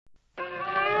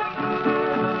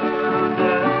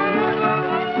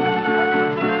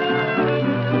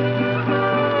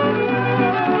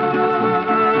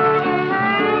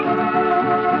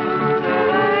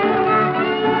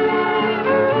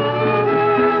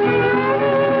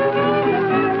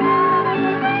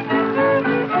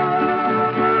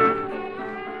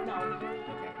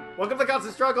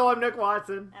Ruckle. I'm Nick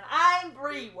Watson. And I'm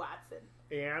Bree Watson.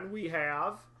 And we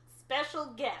have... Special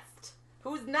guest,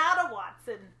 who's not a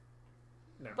Watson,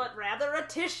 but rather a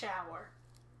Tichauer.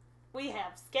 We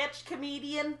have sketch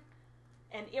comedian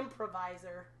and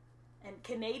improviser and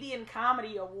Canadian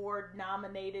Comedy Award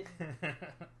nominated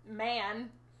man,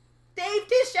 Dave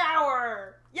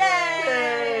Tichauer! Yay!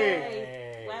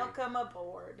 Yay! Welcome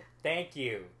aboard. Thank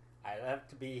you. I love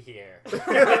to be here.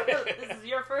 This is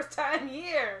your first time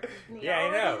here. Yeah, I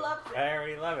know. I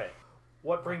already love it.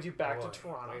 What brings you back to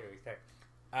Toronto? Where do we start?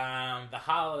 The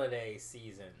holiday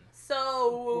season.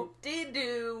 So,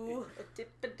 dee-doo,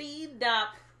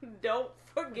 dippity-dop, don't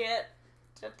forget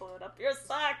to put up your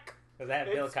sock. Was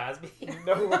that Bill Cosby?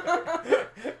 No.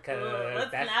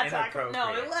 Let's that's not talk. inappropriate.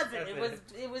 No, it wasn't.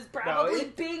 It was probably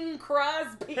Bing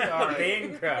Crosby.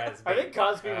 Bing Crosby. I think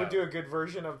Cosby would do a good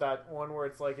version of that one where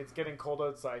it's like, it's getting cold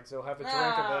outside, so have a drink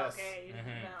of this. Okay,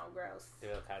 no, gross. The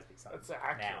Bill Cosby song. That's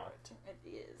accurate. It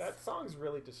is. That song's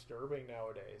really disturbing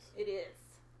nowadays. It is.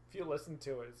 If you listen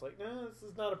to it, it's like, no, this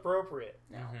is not appropriate.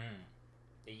 No. Mm-hmm.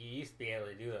 You used to be able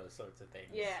to do those sorts of things.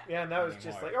 Yeah. Yeah, and that was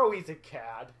just like, oh, he's a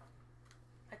cad.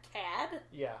 A cad?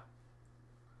 Yeah.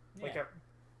 Like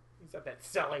he's a bit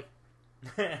silly.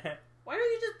 Why don't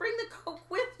you just bring the Coke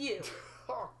with you?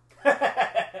 Oh.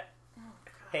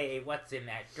 Hey, what's in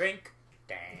that drink?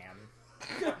 Damn.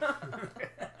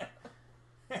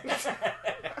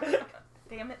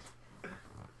 Damn it.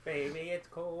 Baby, it's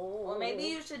cold. Well, maybe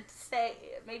you should say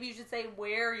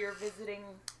where you're visiting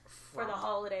for the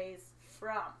holidays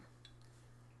from.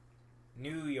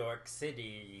 New York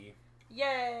City.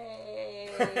 Yay!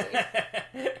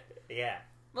 Yeah.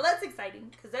 Well, that's exciting,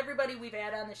 because everybody we've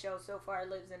had on the show so far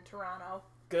lives in Toronto.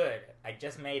 Good. I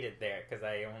just made it there, because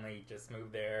I only just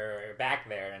moved back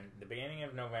there in the beginning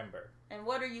of November. And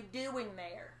what are you doing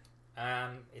there?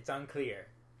 It's unclear.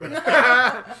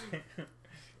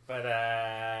 But,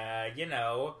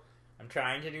 I'm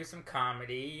trying to do some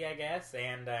comedy, I guess,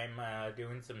 and I'm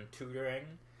doing some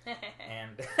tutoring.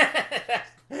 And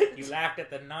you laughed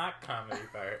at the not comedy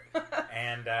part.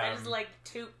 And I just like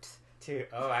toot.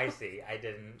 Oh, I see. I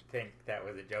didn't think that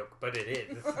was a joke, but it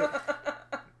is.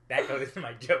 That goes to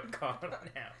my joke column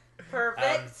now.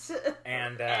 Perfect.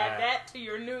 And add that to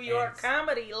your New York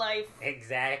comedy life.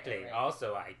 Exactly. Right.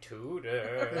 Also, I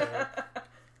tutor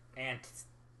and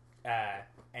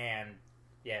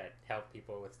help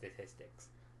people with statistics.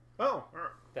 Oh,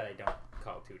 that I don't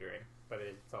call tutoring, but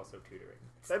it's also tutoring.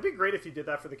 That'd be great if you did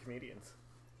that for the comedians.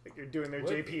 Like you're doing their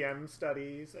JPM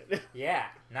studies. Yeah,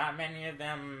 not many of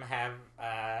them have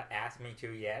asked me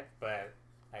to yet, but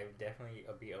I would definitely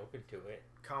be open to it.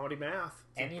 Comedy math.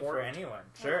 For anyone,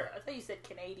 sure. Oh, I thought you said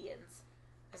Canadians.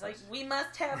 It's like, we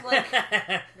must have, like...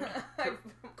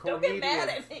 Don't get mad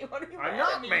at me. What are you I'm mad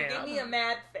not at me? mad. You give me a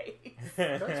mad face.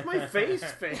 That's my face.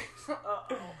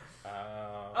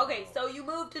 Uh-oh. Okay, so you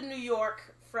moved to New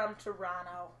York from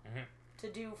Toronto to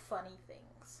do funny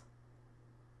things.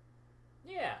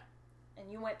 Yeah. And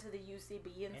you went to the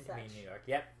UCB and such. To be in New York,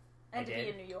 yep. And to be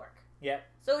in New York. Yep.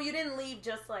 So you didn't leave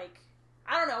just like...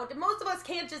 I don't know. Most of us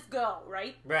can't just go,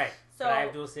 right? Right. So but I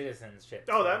have dual citizenship.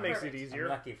 Oh, that makes it easier.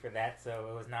 I'm lucky for that, so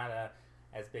it was not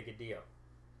as big a deal.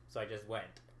 So I just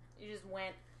went. You just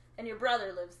went. And your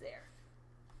brother lives there.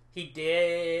 He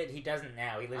did. He doesn't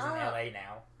now. He lives in LA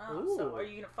now. Oh, so are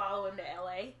you going to follow him to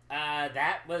LA?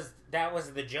 That was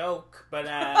the joke, but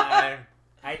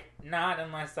not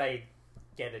unless I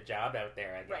get a job out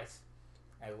there, I guess.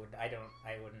 Right.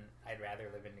 I'd rather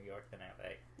live in New York than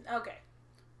LA. Okay.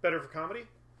 Better for comedy?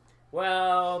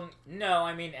 Well, no.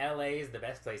 I mean, LA is the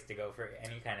best place to go for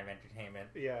any kind of entertainment.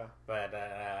 Yeah. But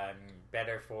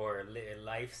better for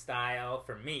lifestyle,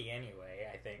 for me anyway,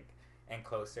 I think. And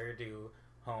closer to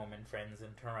home and friends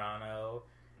in Toronto.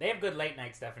 They have good late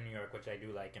night stuff in New York, which I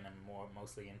do like and I'm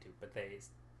mostly into. But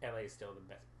LA is still the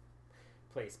best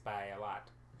place by a lot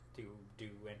to do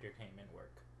entertainment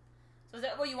work. So is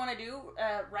that what you want to do,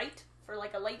 write for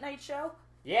like a late night show?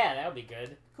 Yeah, that would be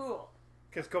good. Cool.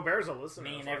 Because Colbert's a listener.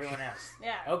 Me and everyone else.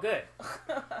 Yeah. Oh, good.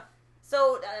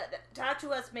 So, talk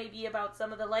to us maybe about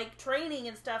some of the like training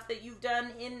and stuff that you've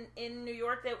done in New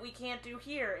York that we can't do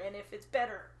here, and if it's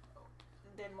better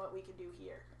than what we can do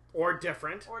here. Or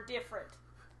different.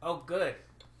 Oh, good.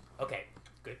 Okay,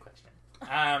 good question.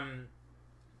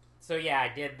 So yeah, I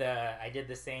did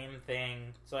the same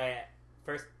thing. So I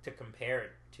first to compare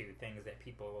it to things that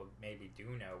people maybe do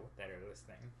know that are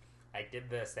listening. I did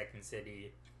the Second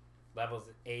City levels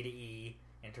A to E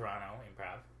in Toronto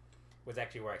improv. Was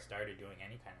actually where I started doing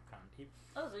any kind of comedy.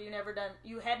 Oh, so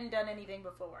you hadn't done anything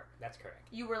before. That's correct.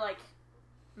 You were like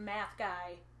math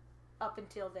guy up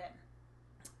until then.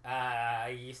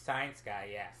 You science guy,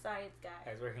 yeah. Science I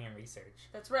guy. was working in research.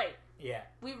 That's right. Yeah.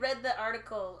 We read the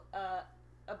article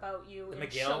about you The in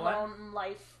McGill Shalom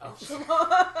Life. Oh. Shalom.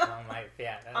 Long life,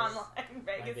 yeah. That was Online,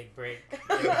 my Vegas. big break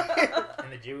in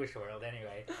the Jewish world,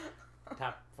 anyway.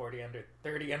 Top 40 under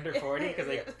 30 under 40 because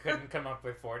I couldn't come up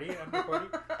with 40 under 40.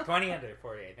 20 under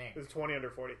 40, I think. It was 20 under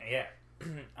 40. Yeah.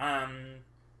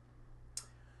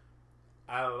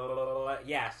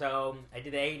 Yeah, so I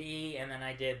did the 80 and then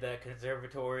I did the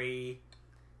conservatory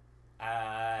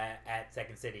at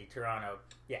Second City, Toronto.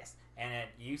 Yes. And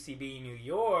at UCB New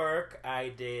York, I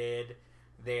did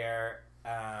their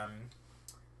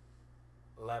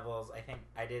levels. I think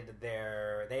I did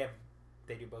their.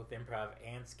 They do both improv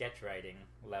and sketch writing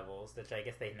levels, which I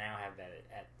guess they now have that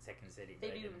at Second City.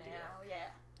 They do now, yeah.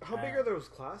 How big are those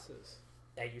classes?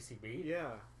 At UCB?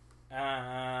 Yeah.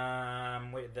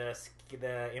 With the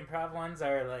improv ones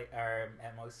are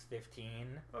at most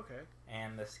 15. Okay.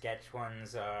 And the sketch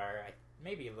ones are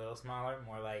maybe a little smaller,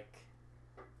 more like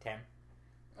 10.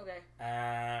 Okay.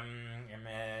 And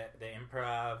the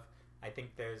improv, I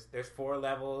think there's 4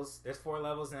 levels. There's 4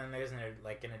 levels, and then there's an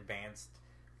advanced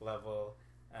level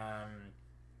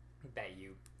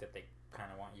that they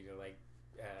kind of want you to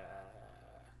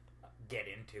get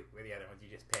into. Where the other ones you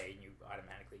just pay and you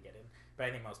automatically get in. But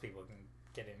I think most people can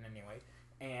get in anyway.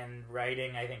 And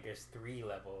writing, I think there's 3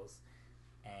 levels,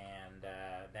 and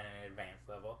then an advanced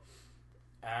level.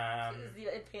 Is the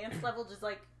advanced level just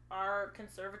like our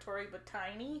conservatory but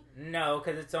tiny? No,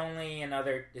 because it's only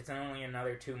another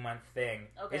 2-month thing.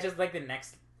 Okay. It's just like the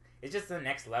next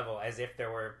level, as if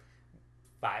there were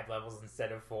 5 levels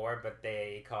instead of 4, but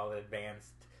they call it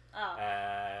advanced. Oh.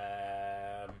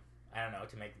 I don't know,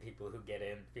 to make the people who get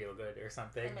in feel good or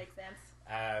something. That makes sense.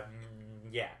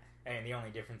 Yeah. I mean, the only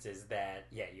difference is that,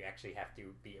 you actually have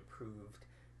to be approved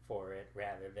for it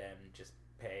rather than just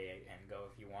pay and go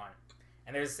if you want.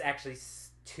 And there's actually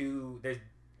there's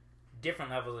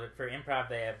different levels. For improv,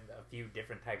 they have a few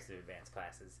different types of advanced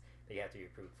classes that you have to be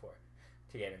approved for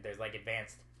to get in. There's like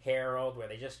advanced Herald, where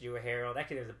they just do a Herald.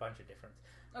 Actually, there's a bunch of different.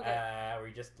 Okay. Where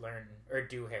you just learn, or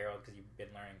do Herald, because you've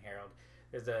been learning Herald.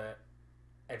 There's a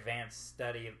advanced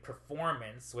study of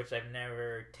performance, which I've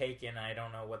never taken. I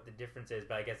don't know what the difference is,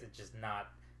 but I guess it's just not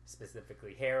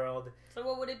specifically Herald. So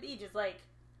what would it be? Just like,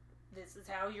 this is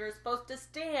how you're supposed to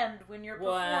stand when you're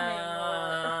performing?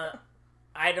 Or...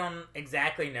 I don't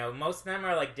exactly know. Most of them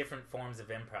are like different forms of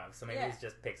improv, so maybe Yeah. it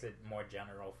just picks a more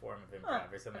general form of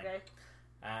improv or something. Okay.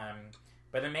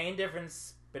 But the main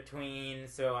difference between,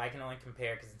 so I can only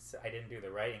compare because I didn't do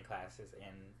the writing classes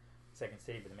in Second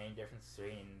City, but the main difference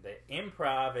between the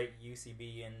improv at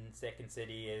UCB and Second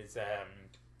City is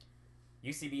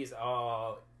UCB is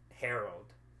all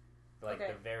Herald, like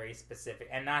Okay. the very specific,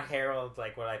 and not Herald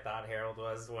like what I thought Herald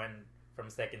was from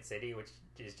Second City, which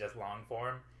is just long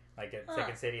form. Like at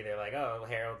Second City, they're like, oh,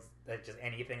 Herald's just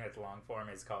anything that's long form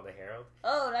is called a Herald.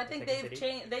 Oh, and I think Second they've City?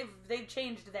 changed. They've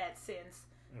changed that since.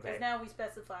 Because Okay. now we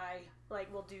specify, like,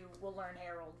 we'll learn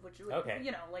Herald, which would, Okay.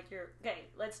 like you're, okay,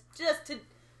 let's just to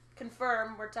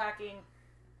confirm, we're talking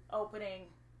opening,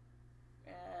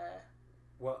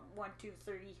 1, 2,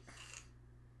 3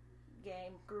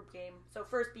 game, group game. So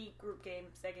first beat, group game,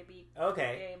 second beat, group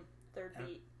Okay. game, third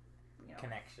beat,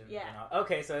 Connection. Yeah.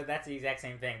 Okay, so that's the exact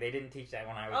same thing. They didn't teach that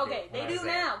when I was Okay, when they I do was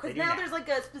there. now, They because do now there's like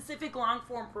a specific long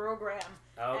form program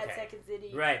Okay. at Second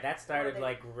City. Right, that started they-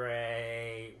 like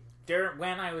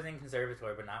when I was in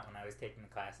conservatory, but not when I was taking the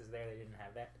classes there. They didn't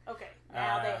have that. Okay,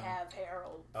 now they Um, have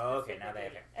Herald. oh, okay, now they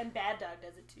have specifically. And Bad Dog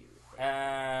does it too.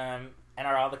 And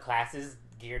are all the classes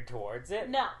geared towards it?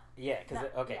 No. Yeah, because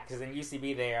No, in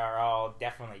UCB they are all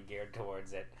definitely geared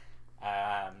towards it.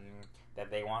 That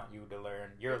they want you to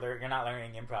learn. You're not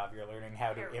learning improv. You're learning how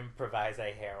to Herald. improvise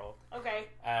a herald. Okay.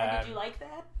 And did you like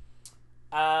that?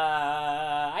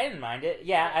 I didn't mind it.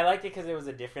 Yeah, I liked it because it was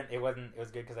a different. It was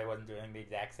good because I wasn't doing the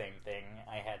exact same thing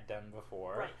I had done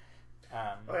before. Right.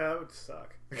 Oh yeah, that would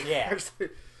suck. Yeah. Actually.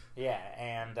 Yeah,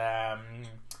 and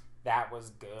that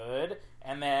was good.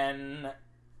 And then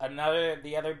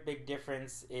the other big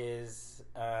difference is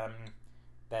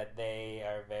that they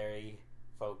are very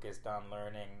focused on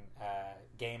learning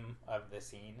game of the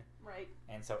scene. Right.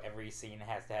 And so every scene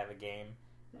has to have a game.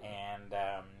 And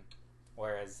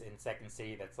whereas in Second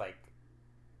City, that's like,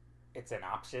 it's an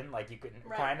option. Like you can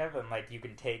kind of, and like you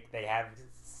can they have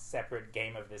separate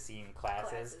game of the scene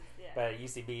classes. Yeah. But at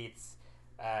UCB, it's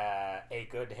a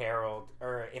good herald,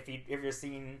 or if you're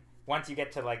seen, once you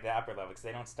get to like the upper level, because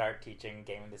they don't start teaching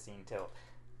game of the scene till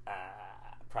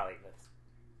probably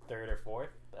the 3rd or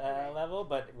 4th level.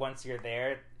 But once you're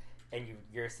there, and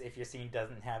if your scene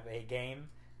doesn't have a game,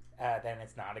 then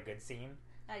it's not a good scene.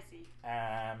 I see.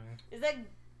 Um,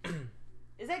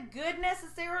 Is that good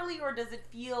necessarily, or does it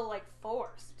feel like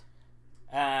forced?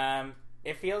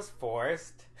 It feels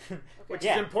forced, Okay. Which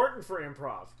is important for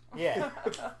improv. Yeah.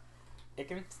 It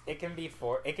can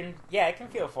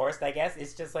feel forced, I guess.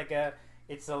 It's just like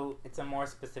it's a more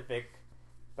specific,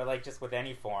 but like just with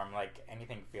any form, like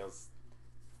anything feels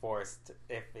forced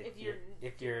if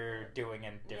you're doing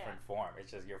a different form.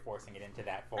 It's just you're forcing it into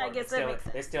that form. I guess that makes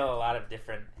sense. There's still a lot of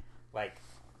different, like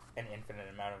an infinite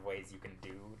amount of ways you can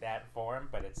do that form,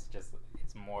 but it's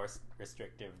more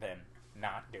restrictive than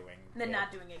not doing a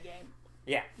game.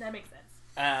 Yeah, that makes sense.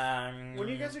 When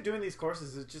you guys are doing these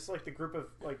courses, is it just like the group of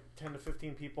like 10 to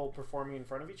 15 people performing in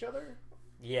front of each other?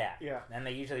 Yeah. Yeah. And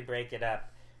they usually break it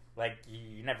up. Like,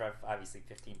 you never have, obviously,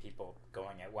 15 people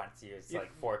going at once. It's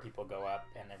like 4 people go up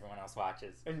and everyone else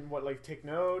watches. And what, like, take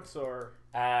notes or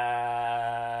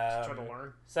just try to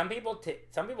learn? Some people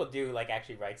do, like,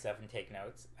 actually write stuff and take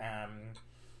notes.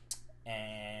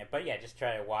 But yeah, just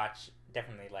try to watch.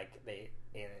 Definitely, like, they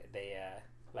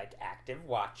like active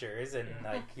watchers, and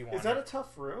like you want. Is that a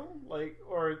tough room? Like,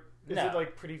 or is it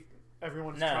like pretty?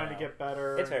 Everyone's trying to get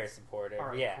better. It's very supportive.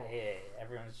 Right, yeah, cool. yeah,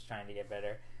 everyone's just trying to get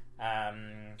better.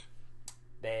 And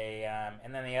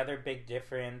then another big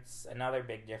difference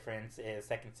is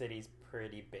Second City's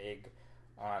pretty big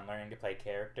on learning to play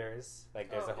characters. Like,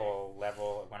 there's a whole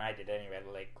level. When I did it anyway,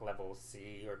 like level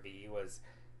C or B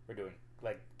we're doing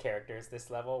like characters. This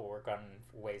level, we'll work on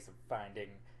ways of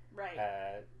finding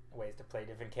ways to play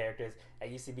different characters. At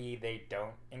UCB, they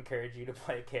don't encourage you to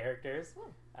play characters.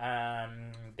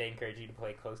 They encourage you to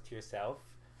play close to yourself,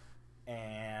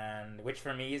 and which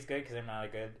for me is good because I'm not a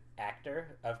good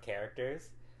actor of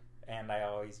characters, and I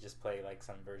always just play like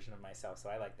some version of myself. So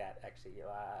I like that actually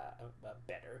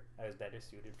better. I was better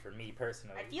suited for me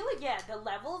personally. I feel like the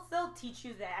levels, they'll teach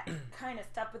you that kind of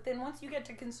stuff, but then once you get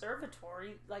to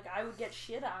conservatory, like I would get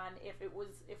shit on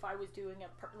if I was doing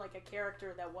a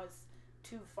character that was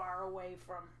too far away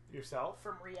from yourself,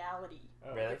 from reality.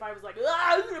 Oh. Really? If I was like,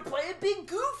 I'm gonna play a big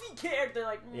goofy character,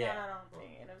 like, no, Yeah. I don't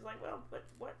think. And I was like, well, but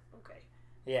what? Okay.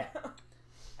 Yeah.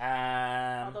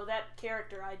 Although that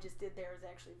character I just did there is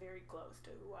actually very close to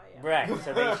who I am. Right.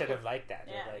 So they should have liked that.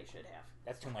 Yeah, like, they should have.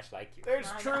 That's too much like you.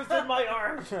 There's truth in my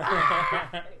art.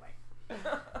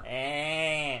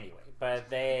 Anyway. But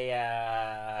they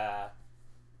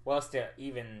well, still,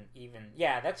 even,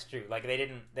 yeah, that's true. Like,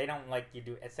 they don't like you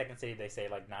do, at Second City, they say,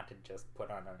 like, not to just put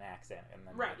on an accent, and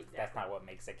then exactly. That's not what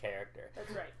makes a character.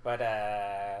 That's right. But,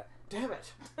 damn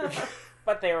it.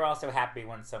 but they were also happy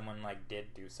when someone, like,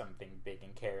 did do something big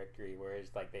and charactery, whereas,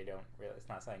 like, they don't really, it's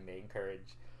not something they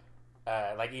encourage.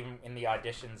 Like, even in the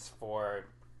auditions for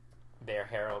their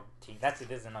Herald team,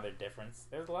 it is another difference.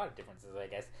 There's a lot of differences, I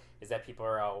guess, is that people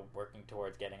are all working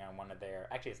towards getting on one of their,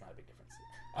 actually, it's not a big difference.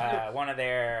 One of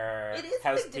their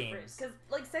house teams, because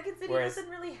like Second City doesn't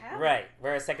really have it.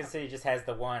 Whereas Second City just has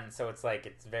the one, so it's like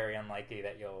it's very unlikely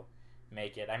that you'll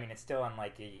make it. I mean, it's still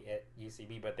unlikely at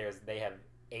UCB, but they have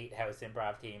 8 house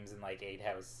improv teams and like 8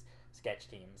 house sketch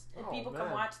teams, and people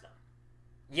come watch them.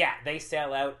 Yeah, they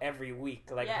sell out every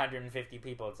week, like 150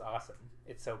 people. It's awesome.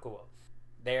 It's so cool.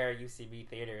 Their UCB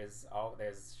theaters,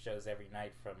 there's shows every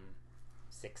night from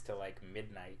 6 to like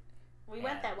midnight. We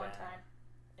went that one time.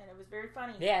 And it was very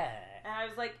funny. Yeah. And I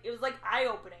was like, it was like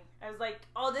eye-opening. I was like,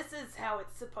 oh, this is how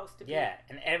it's supposed to be. Yeah,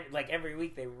 and every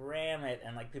week they ram it,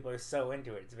 and like people are so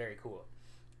into it. It's very cool.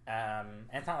 And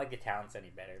it's not like the talent's any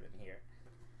better than here.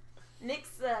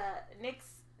 Nick's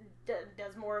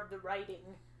does more of the writing,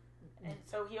 and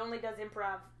so he only does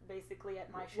improv basically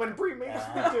at my show. When Brie makes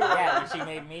me do it. Yeah, when she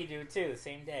made me do too,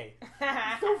 same day.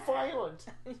 So violent.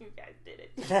 You guys did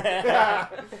it.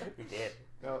 We did.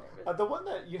 No, the one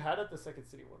that you had at the Second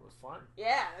City one was fun.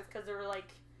 Yeah, that's because there were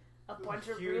like a bunch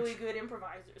of really good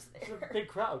improvisers there. It's a big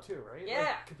crowd too, right? Yeah,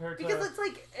 like, compared to... because it's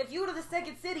like if you go to the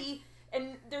Second City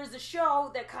and there's a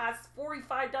show that costs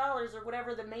 $45 or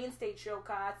whatever the main stage show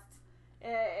costs,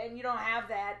 and you don't have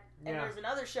that, and there's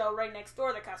another show right next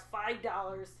door that costs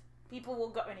 $5. People will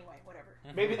go anyway. Whatever.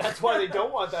 Maybe that's why they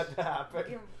don't want that to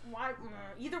happen. Why?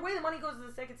 Either way, the money goes to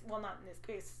the Second. Well, not in this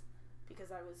case,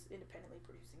 because I was independently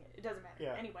producing it. It doesn't matter.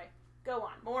 Yeah. Anyway, go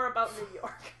on. More about New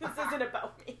York. This isn't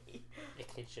about me.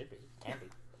 It should be. It can be.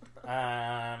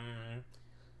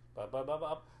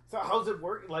 So how's it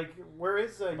work? Like, where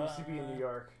is UCB in New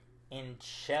York? In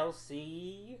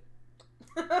Chelsea.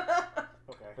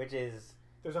 Okay. Which is...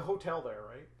 There's a hotel there,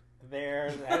 right?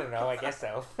 I don't know, I guess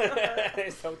so.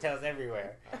 There's hotels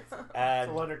everywhere. It's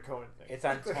a Leonard Cohen thing. It's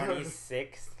on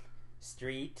 26th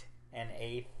Street and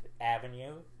 8th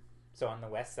Avenue. So on the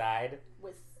west side.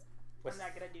 I'm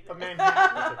not gonna do that. A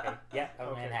Manhattan. That's okay. Yeah,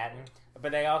 Okay. Manhattan.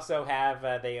 But they also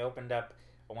have, they opened up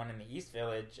one in the East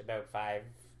Village about 5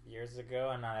 years ago.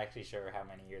 I'm not actually sure how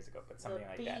many years ago, but something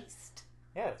like that. Beast.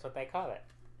 Yeah, that's what they call it.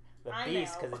 The I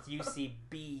Beast, know. because it's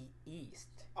UCB East.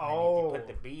 Oh. And if you put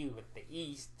the B with the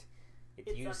East, it's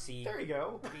It's UC There you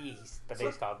go. Beast. But So- they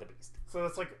just call it the Beast. So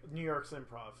that's like New York's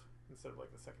Improv instead of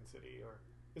like the Second City, or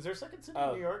is there a Second City Oh,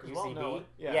 in New York as well? UCB? No.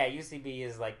 Yeah, UCB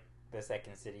is like the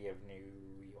second city of New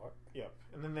York. Yep.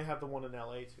 And then they have the one in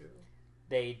LA too.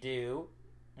 They do.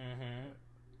 Mm-hmm.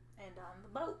 And on the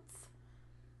boats.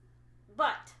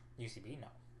 But, UCB, no.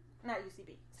 not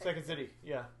UCB. Second City,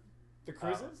 yeah. The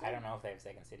cruises? I don't know if they have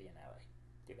second city in LA.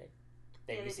 Do they?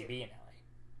 They have Yeah, they UCB do. in LA.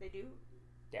 They do?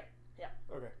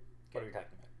 Okay. What are we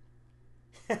talking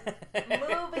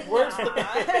about? Moving Where's on.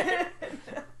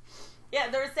 the- Yeah,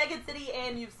 there's Second City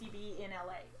and UCB in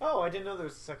LA. Oh, I didn't know there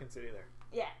was a Second City there.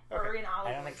 Yeah, or Okay. in I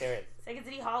Hollywood. don't think there is. Second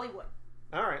City, Hollywood.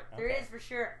 All right. There Okay. is for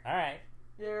sure. All right.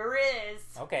 There is.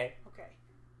 Okay. Okay.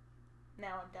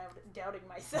 Now I'm doubting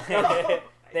myself.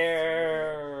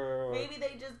 There. Maybe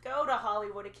they just go to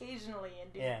Hollywood occasionally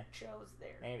and do Yeah. shows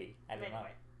there. Maybe. I don't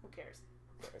Anyway, who cares?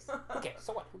 know. Who cares?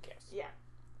 So what? Who cares? Yeah.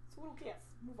 So who cares?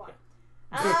 Move on.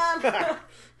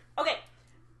 Okay.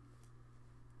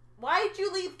 Why did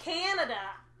you leave Canada?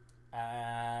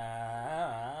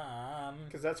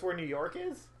 Because that's where New York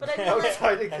is? But I mean, like,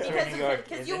 Outside of That's Canada. where New York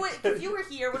because is. you were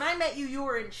here when I met you. You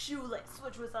were in Shoeless,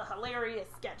 which was a hilarious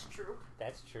sketch troupe,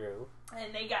 That's true.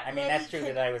 and they got. I mean, that's true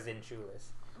that I was in Shoeless.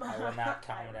 I will not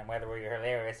comment on whether we were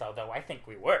hilarious, although I think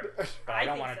we were. But I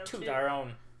don't think want to so, toot too. our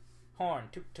own horn.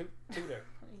 Tutor. He's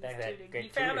That tooting. great He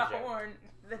found a tutor joke. horn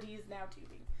that he's now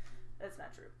tooting. That's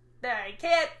not true. I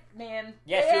can't, man.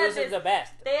 Yeah, They had Shoeless this- is the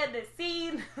best. They had this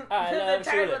scene I the love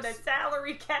time with Shoeless. a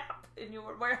salary cap, and you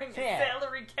were wearing a Yeah.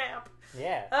 salary cap.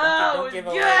 Yeah. Oh, Don't give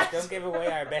away. yes! Don't give away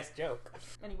our best joke.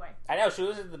 Anyway, I know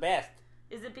Shoeless is the best.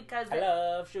 is it because I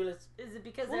love Shoeless.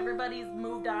 everybody's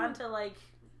moved on to like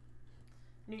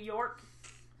New York?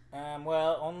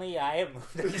 Well, only I have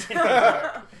moved to New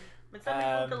York. But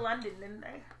somebody moved to London, didn't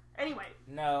they? Anyway,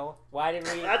 No. Why did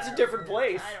we? That's a different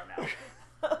place. I don't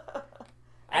know.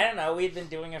 I don't know. We've been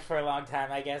doing it for a long time,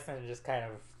 I guess, and it just kind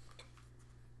of.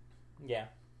 Yeah.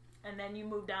 And then you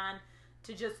moved on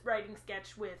to just writing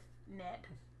sketch with Ned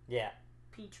Yeah.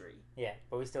 Petrie. Yeah.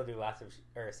 But we still do lots of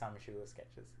some Shoeless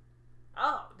sketches.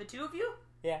 Oh, the two of you?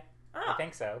 Yeah. Oh. I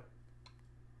think so.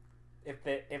 If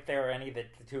there were any that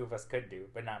the two of us could do,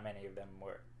 but not many of them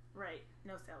were. Right.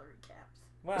 No salary caps.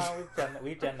 Well,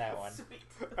 we've done that one. Sweet.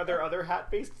 Are there other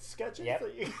hat-based sketches? Yep.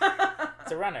 That you...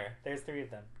 It's a runner. There's 3 of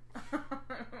them. So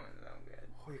good.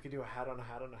 Oh, you could do a hat on a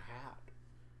hat on a hat.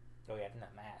 Oh, we haven't done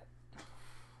that.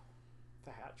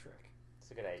 The hat trick.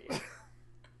 It's a good idea.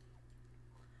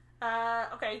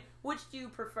 Okay. Which do you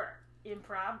prefer?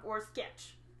 Improv or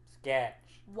sketch? Sketch.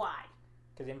 Why?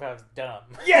 Because improv's dumb.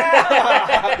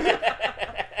 Yeah!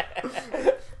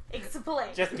 Explain.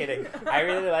 Just kidding. I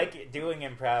really like doing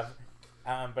improv,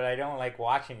 but I don't like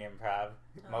watching improv,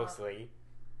 mostly.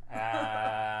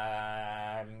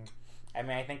 I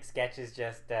mean, I think sketch is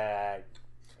just,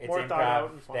 it's More thought out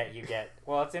improv and fun. that you get,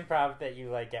 well, it's improv that you,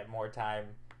 like, get more time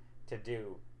to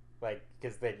do. Like,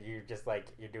 because that you're just, like,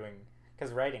 you're doing,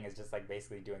 because writing is just, like,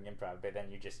 basically doing improv, but then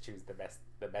you just choose the best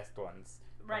ones.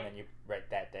 Right. And then you write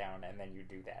that down, and then you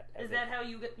do that. Is that how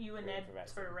you and Ned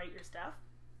improvising. sort of write your stuff?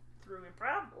 Through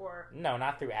improv or No,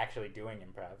 not through actually doing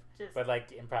improv, just but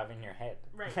like improv in your head.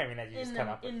 right? I mean, that you just come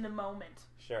up with. in the moment,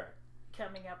 Sure.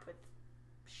 coming up with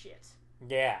shit.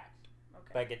 Yeah.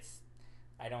 Okay. Like it's,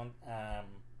 I don't.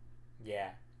 Yeah.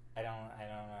 I don't.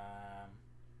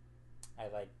 I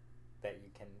like that you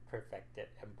can perfect it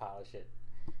and polish it,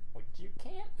 which you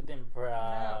can't with improv.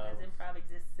 No, because improv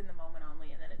exists in the moment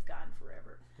only, and then it's gone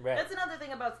forever. Right. That's another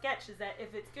thing about sketch is that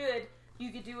if it's good,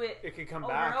 you could do it It could come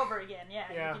over back. and over again. Yeah,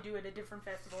 Yeah. you could do it at different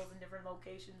festivals and different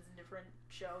locations and different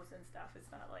shows and stuff.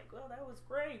 It's not like, well, that was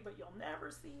great, but you'll never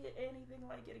see anything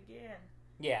like it again.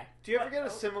 Yeah. Do you ever get a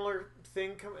similar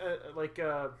thing,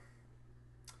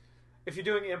 if you're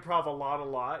doing improv a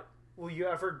lot, will you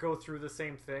ever go through the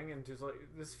same thing and just like,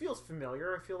 this feels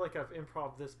familiar, I feel like I've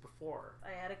improv this before?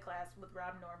 I had a class with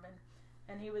Rob Norman,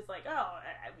 and he was like, oh,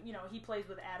 he plays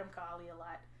with Adam Colley a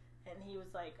lot. And he was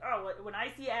like, oh, when I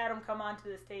see Adam come onto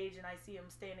the stage and I see him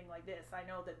standing like this, I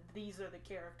know that these are the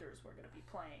characters we're going to be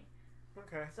playing.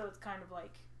 Okay. So it's kind of like,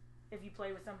 if you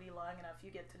play with somebody long enough, you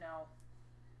get to know.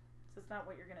 So it's not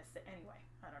what you're going to say. Anyway,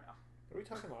 I don't know. Are we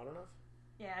talking loud enough?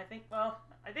 Yeah, I think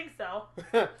so.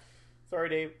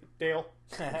 Sorry, Dale.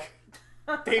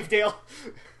 Dave Dale.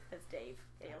 That's Dave.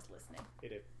 Dale's listening. Hey,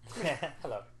 Dave.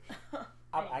 Hello. Hey.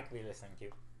 I could be listening to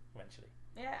you eventually.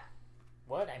 Yeah.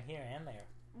 What? I'm here and there.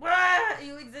 What?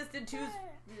 You exist in two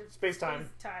Space-time.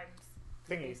 times.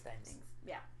 Thingy. Times.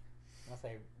 Yeah. Unless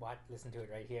I listen to it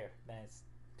right here, then it's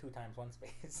 2 times 1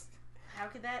 space. How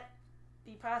could that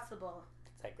be possible?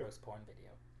 It's like gross porn video.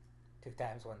 2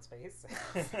 times 1 space.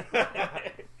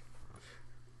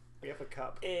 We have a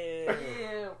cup. Ew.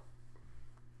 Ew.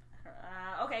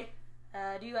 Okay.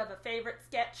 Do you have a favorite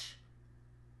sketch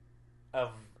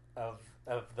Of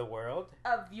the world?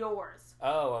 of yours?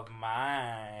 Oh, of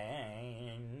mine.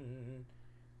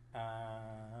 I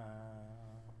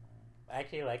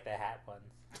actually like the hat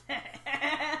ones.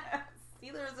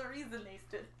 See, there's a reason they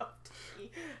stood out to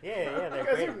me. Yeah, You they're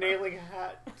guys great. are nailing a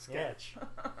hat sketch.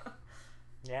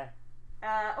 Yeah.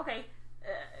 Okay.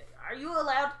 Are you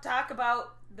allowed to talk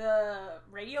about the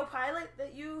radio pilot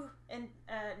that you and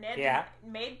Ned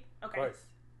made? Okay. Of course.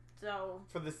 So,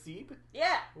 For the Seeb?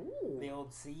 yeah. Ooh. The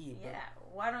old Seeb. Yeah.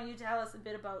 Why don't you tell us a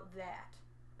bit about that?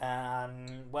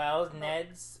 Well,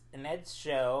 Ned's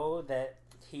show that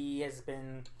he has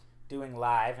been doing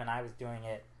live, and I was doing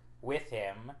it with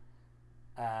him.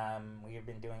 We have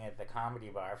been doing it at the Comedy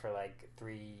Bar for like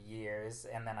 3 years,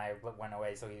 and then I went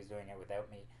away, so he was doing it without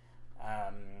me.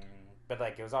 But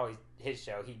like it was always his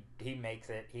show. He makes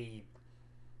it. He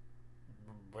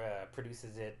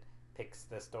produces it, picks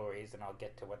the stories, and I'll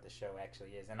get to what the show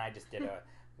actually is. And I just did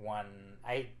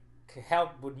I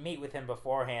would meet with him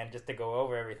beforehand just to go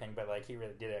over everything, but like he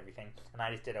really did everything, and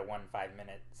I just did a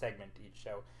 5-minute segment each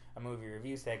show, a movie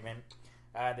review segment.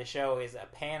 The show is a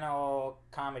panel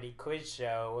comedy quiz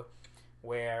show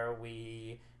where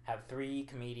we have 3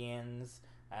 comedians.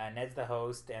 Ned's the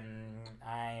host, and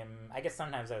I guess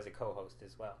sometimes I was a co-host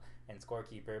as well and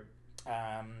scorekeeper.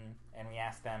 And we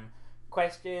ask them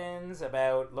questions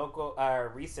about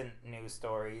recent news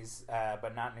stories,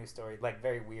 but not news stories, like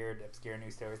very weird, obscure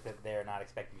news stories that they're not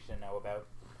expecting you to know about.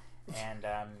 And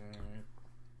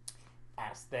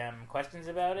ask them questions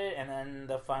about it, and then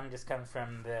the fun just comes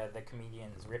from the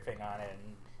comedians riffing on it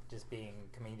and just being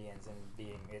comedians and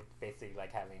basically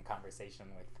like having a conversation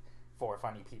with 4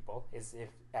 funny people is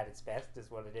at its best is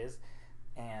what it is.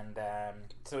 And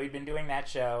so we've been doing that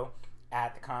show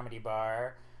at the Comedy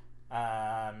Bar,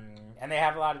 and they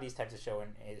have a lot of these types of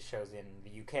shows in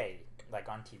the UK, like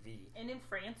on TV, And in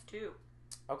France too.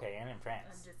 okay, and in France.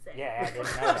 I'm just saying. Yeah, I didn't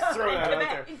know that. Throw that out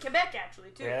there. In Quebec,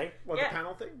 actually, too. Really? What, Yeah. the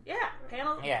panel thing? Yeah,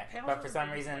 panel. Yeah, panels but for are some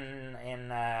big. reason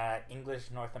in English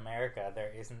North America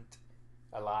there isn't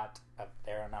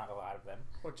there are not a lot of them.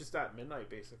 Well, just at midnight,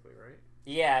 basically, right?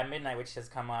 Yeah, Midnight, which has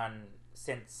come on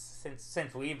since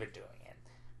we've been doing it.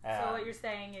 So what you're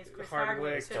saying is Chris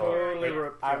Hardwick took totally your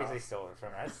ripped obviously off. stole it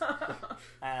from us.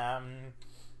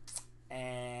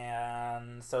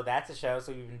 And so that's a show.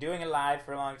 So we've been doing it live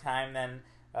for a long time. Then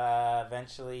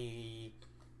eventually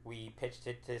we pitched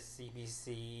it to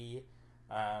CBC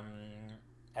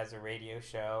as a radio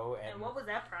show. And what was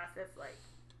that process like?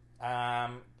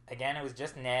 Again, it was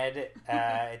just Ned. They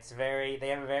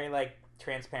have a very like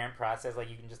transparent process. Like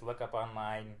you can just look up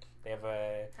online. They have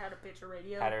How to pitch a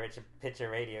radio. how to pitch a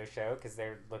radio show because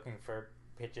they're looking for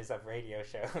pitches of radio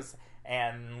shows.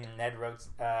 And Ned wrote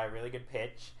a really good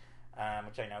pitch,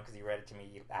 which I know because he read it to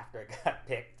me after it got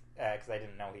picked because I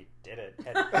didn't know he did it.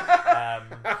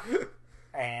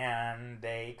 And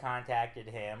they contacted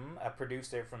him, a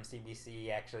producer from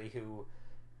CBC actually, who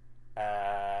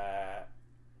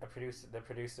the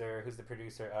producer who's the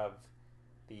producer of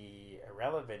the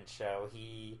Irrelevant show.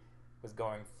 He was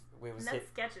going. And that's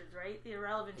sketches, right? The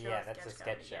Irrelevant show. Yeah, is that's a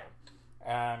sketch sketch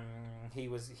comedy,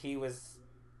 show. He was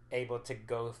able to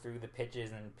go through the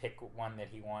pitches and pick one that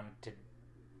he wanted to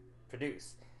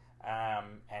produce,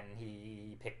 and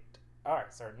he picked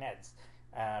ours or Ned's,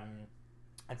 and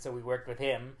so we worked with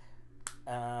him,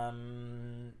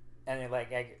 and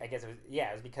I guess it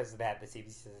was because of that the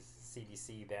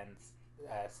CBC then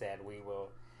said we will,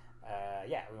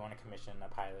 we want to commission a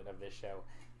pilot of this show.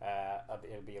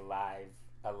 It'll be a live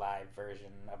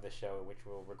version of the show, which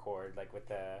we'll record like with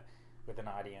an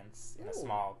audience in a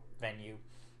small venue,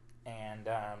 and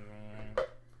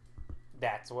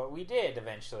that's what we did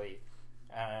eventually.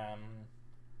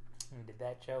 We did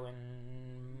that show in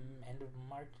end of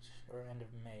March or end of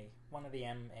May, one of the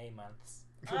MA months.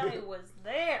 I was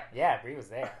there. Yeah, Bree was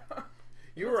there.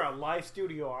 You were a live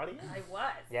studio audience? I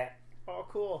was. Yeah, Oh,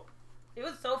 cool. It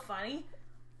was so funny.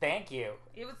 thank you.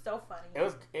 It was so funny.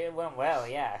 It went well.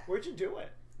 Yeah, Where'd you do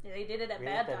it? Yeah, they did it at we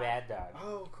Bad did the Dog. Bad Dog.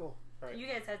 Oh, cool. Right. You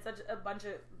guys had such a bunch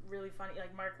of really funny,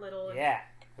 like Mark Little. And Yeah,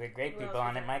 we had great Who people else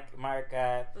on was it. there? Mark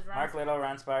Was Ron Mark Little,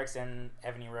 Ron Sparks, and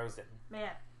Ebony Rosen.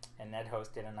 Man, And Ned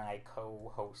hosted and I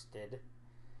co-hosted,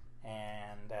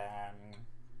 and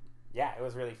it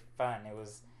was really fun. It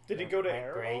was Did it go to went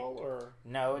air great. at all, or?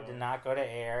 No, it did not go to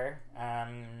air.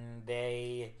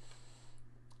 They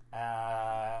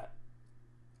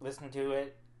listened to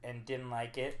it and didn't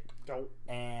like it. Nope.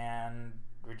 And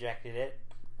rejected it.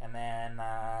 And then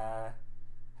a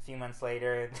few months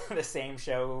later, the same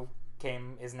show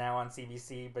is now on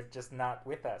CBC, but just not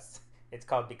with us. It's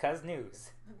called Because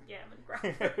News. Gavin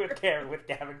Crawford. with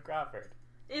Gavin Crawford.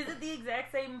 Is it the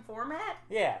exact same format?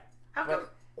 Yeah. How come?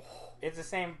 It's the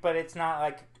same, but it's not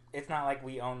like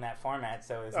we own that format,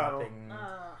 so there's nothing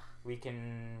we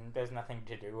can. There's nothing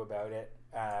to do about it.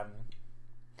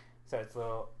 So it's a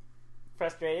little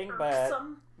frustrating, but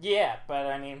yeah. But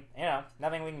I mean,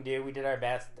 nothing we can do. We did our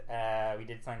best. We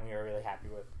did something we were really happy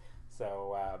with.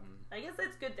 So I guess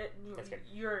that's good that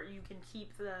you can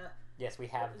keep the. Yes, we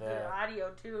have the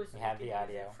audio too. So we have the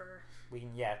audio. We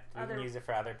can use it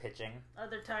for other pitching.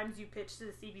 Other times you pitch to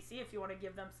the CBC if you want to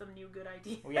give them some new good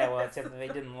ideas. Yeah, well, except that they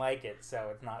didn't like it, so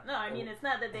it's not. No, I mean it's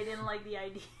not that they didn't like the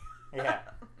idea. Yeah,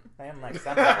 they didn't like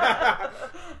something.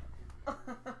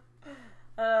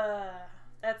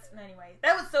 Anyway.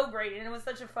 That was so great, and it was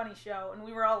such a funny show, and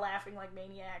we were all laughing like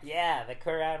maniacs. Yeah, the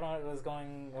crowd was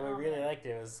going. We really liked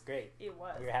it. It was great. It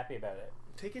was. We were happy about it.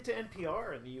 Take it to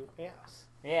NPR in the U.S.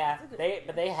 Yeah,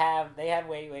 they have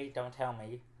Wait, Don't Tell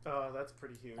Me. Oh, that's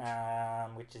pretty huge.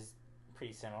 Which is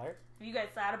pretty similar. Have you guys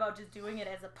thought about just doing it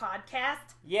as a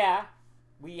podcast? Yeah,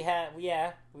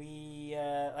 I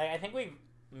think we've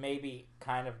maybe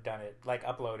kind of done it, like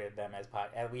uploaded them as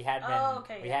we had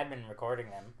been recording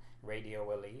them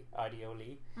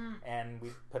audioly, and we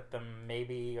put them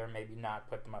maybe or maybe not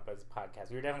put them up as a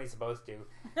podcast. We were definitely supposed to,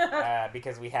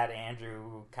 because we had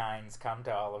Andrew Kynes come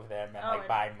to all of them and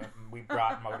we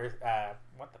brought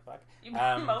what the fuck? You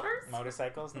brought motors?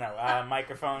 Motorcycles? No,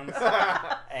 microphones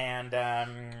and a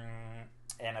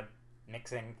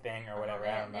mixing thing or whatever.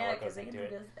 I don't know what goes into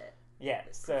it. Yeah,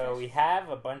 so we have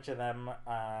a bunch of them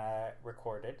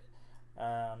recorded.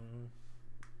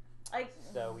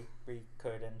 So we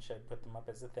could and should put them up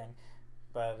as a thing,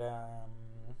 but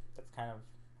that's kind of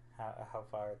how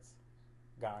far it's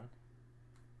gone.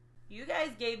 You guys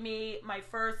gave me my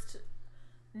first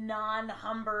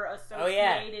non-Humber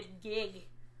associated gig.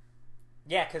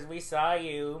 Yeah, because we saw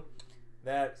you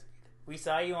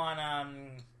on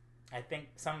I think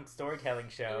some storytelling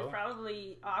show. It was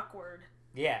probably awkward.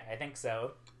 Yeah, I think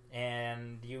so.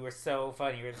 And you were so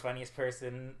funny. You were the funniest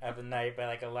person of the night by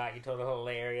like a lot. You told a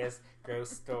hilarious, gross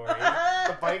story.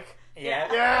 The bike?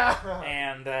 Yeah.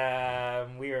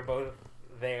 And we were both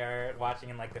there watching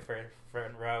in like the front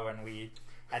row. And we,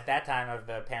 at that time of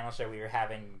the panel show, we were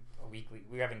having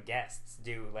guests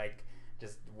do like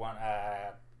just one,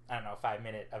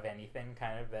 5-minute of anything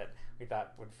kind of that we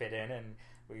thought would fit in. And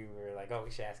we were like, oh,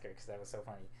 we should ask her because that was so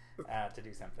funny to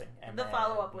do something. And the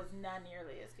follow-up was not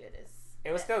nearly as good as...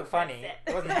 It was still funny.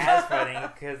 It wasn't as funny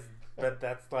but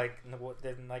that's like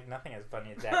there's like nothing as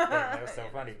funny as that thing. That was so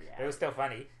funny. Yeah. But it was still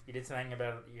funny. You did something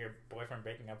about your boyfriend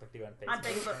breaking up with you on Facebook. On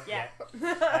Facebook, yeah.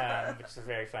 Which was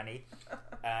very funny.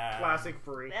 Classic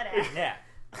Brie. Yeah.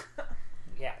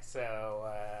 Yeah. So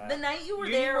the night you were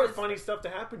you there need more was funny stuff to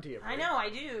happen to you. Brie. I know, I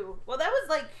do. Well, that was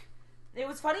like. It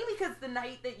was funny because the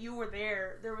night that you were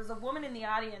there was a woman in the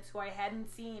audience who I hadn't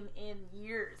seen in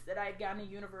years that I had gone to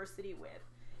university with.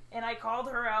 And I called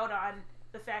her out on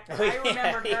the fact that I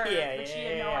remembered her, but she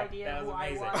had no idea who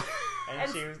amazing. I was.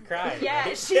 And she was crying. Yeah,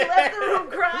 right? she left the room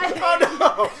crying.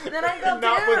 Oh no! Then I felt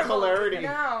not terrible. with hilarity.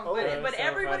 No, Oh, but so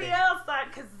everybody funny. else thought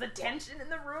because the tension in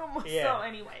the room was so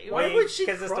anyway. Why would she?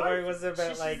 Because the story was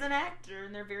about She's an actor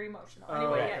and they're very emotional.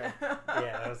 Oh, Anyway, okay.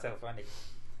 Yeah, that was so funny.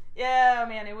 Yeah,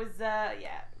 man, it was Yeah,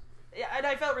 and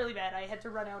I felt really bad. I had to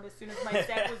run out as soon as my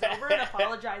set was over and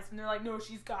apologize. And they're like, "No,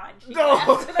 she's gone." She No.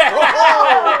 left." No,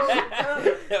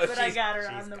 But I got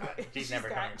her on the gone. way. She's never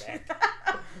gone. coming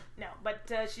back. No, but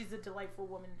she's a delightful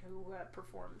woman who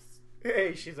performs.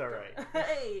 Hey, she's all right.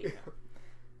 Hey,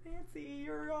 Nancy,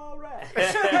 you're all right.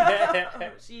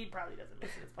 She probably doesn't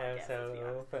listen to this podcast. That let's be was honest.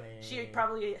 so funny. She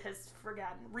probably has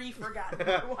re-forgotten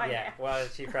who I Yeah, am. well,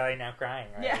 she's probably now crying,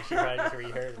 right? Yeah. She probably just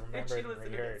reheard, And she remembered, listened and to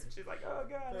reheard. this, and she's like, "Oh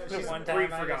God." Yeah, she's One time I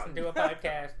re-forgotten. listened to a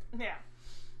podcast. Yeah.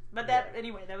 But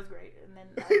anyway, that was great. And then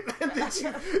And then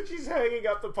she's hanging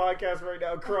up the podcast right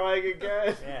now, crying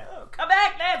again. Yeah. Oh, come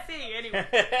back, Nancy. Anyway,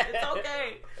 it's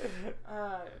okay.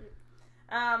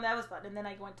 That was fun. And then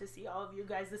I went to see all of you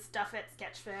guys, the stuff at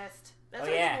Sketchfest. That's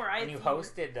where I and you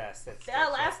hosted us at Yeah,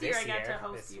 Sketchfest last year this I got to year,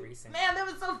 host this you. recent. Man, that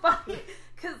was so funny.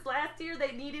 Because last year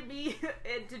they needed me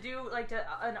to do like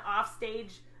an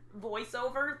offstage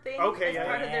voiceover thing Okay, as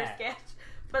part of their yeah. sketch.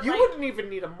 But You like, wouldn't even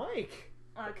need a mic.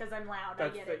 because I'm loud,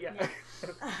 That's I get it. yeah.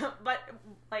 But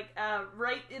like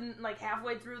right in like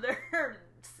halfway through their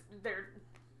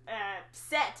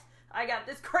set, I got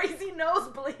this crazy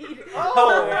nosebleed.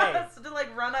 Oh, right. So to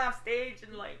like run off stage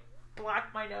and like block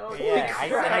my nose. Yeah,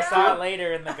 I saw it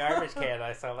later in the garbage can.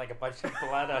 I saw like a bunch of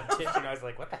blood on tissue, and I was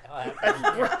like, "What the hell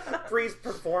happened?" Bree's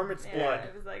performance blood.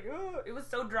 It was like, oh, it was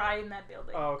so dry in that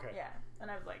building. Oh, okay. Yeah, and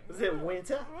I was like, Was it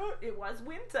winter? It was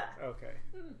winter. Okay.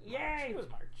 Yay! It was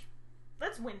March.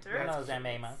 That's winter. One of those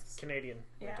MA months. Canadian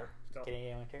winter. Still.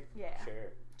 Canadian winter. Yeah.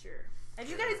 Sure. Have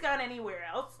you guys gone anywhere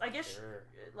else? I guess, Sure.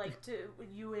 like to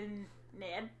you and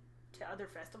Ned to other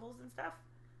festivals and stuff.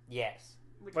 Yes.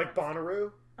 Which Like ones?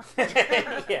 Bonnaroo?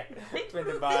 Yeah. Think Been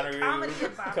to comedy Bonnaroo,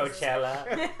 and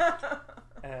Bonnaroo.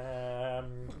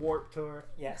 Coachella. Warped Tour.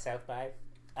 Yeah, South by.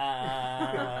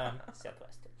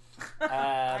 Southwest.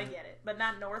 I get it, but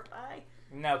not North by.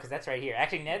 No, because that's right here.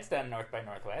 Actually, Ned's done North by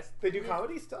Northwest. They do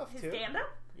comedy stuff His too. stand-up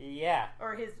Yeah,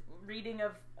 or his reading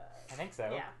of. I think so.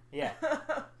 Yeah.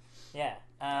 Yeah.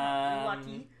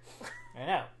 Lucky. I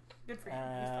know. Good for him.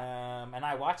 He's fine. And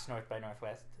I watched North by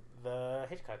Northwest, the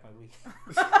Hitchcock movie.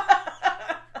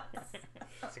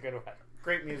 It's a good one.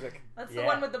 Great music. That's the Yeah.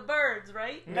 one with the birds,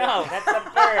 right? No, that's the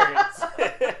birds.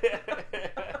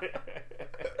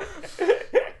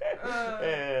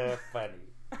 Funny.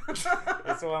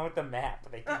 It's the one with the map.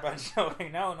 They keep on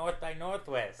showing, no, North by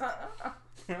Northwest.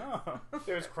 No.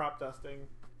 There's crop dusting.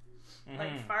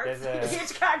 Like farts. There's a-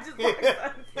 Hitchcock just walks on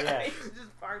Yeah. stage,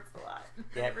 just farts a lot.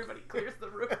 Yeah. Everybody clears the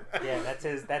room. Yeah, that's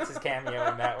his cameo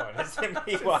in that one. It's him,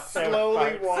 he walks out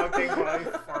Slowly with farts. walking by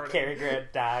farting. Cary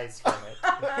Grant dies from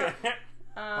it.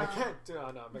 I can't do no,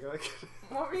 I'm not gonna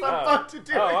What were you I'm about to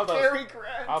do all it, those- Cary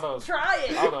Grant. all those Try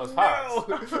it. all those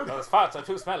farts. No. Those farts are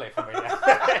too smelly for me.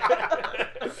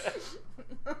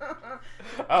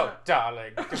 Oh,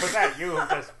 darling, was that you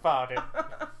who just farted?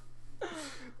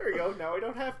 There you go, now I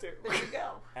don't have to. There you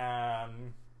go.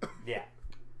 Yeah,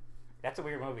 that's a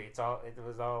weird movie. It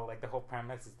was all like the whole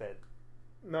premise is that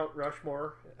Mount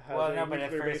Rushmore has Well, a no, but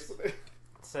at nuclear first- base.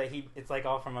 so it's like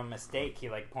all from a mistake. He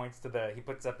like points to he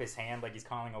puts up his hand like he's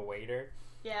calling a waiter,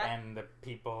 Yeah. and the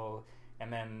people,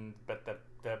 and then but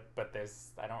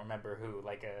there's I don't remember who,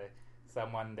 like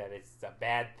someone that it's a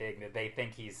bad thing that they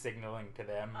think he's signaling to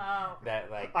them. Oh. That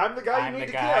like I'm the guy you I'm need the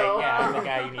to guy, kill. yeah, I'm the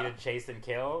guy you need to chase and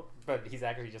kill, but he's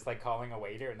actually just like calling a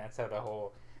waiter, and that's how the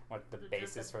Just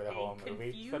basis a for the big whole movie.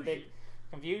 It's a confusion. big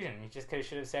confusion. You just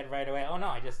should have said right away, "Oh no,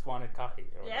 I just wanted coffee."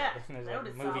 Or Yeah, whatever. And there's that like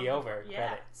would've movie solved over it. Yeah.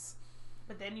 credits.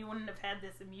 But then you wouldn't have had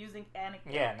this amusing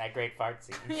anecdote. Yeah, and that great fart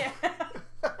scene. Yeah.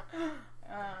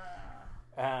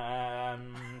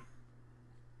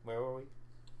 Where were we?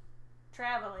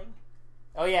 Traveling.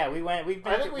 Oh yeah, we've I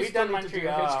think we've still done need to do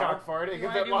Montreal. Hitchcock farting You a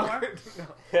wanna bit do longer.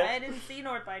 I didn't see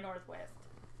North by Northwest.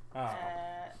 Oh. Uh,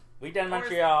 We've done or-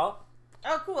 Montreal.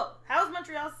 oh, cool. How's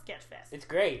Montreal Sketchfest? It's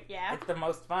great. Yeah? It's the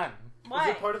most fun. Why?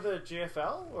 Is it part of the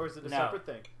GFL or is it a No. separate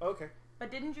thing? Okay.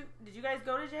 But did you guys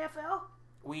go to JFL?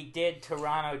 We did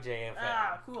Toronto JFL.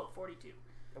 Ah, cool. 42.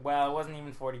 Well, it wasn't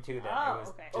even 42 then. Oh, it was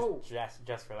okay.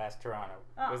 just for last Toronto.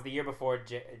 Oh. It was the year before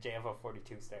JFL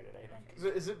 42 started, I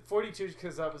think. Is it 42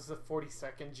 because that was the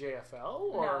 42nd JFL?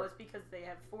 Or? No, it's because they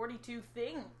have 42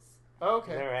 things. Oh, Is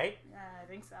that okay. right? I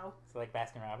think so. It's like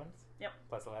Baskin Robbins? Yep.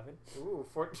 Plus 11? Ooh,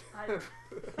 I-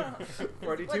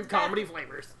 42 What's comedy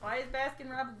flavors. Why is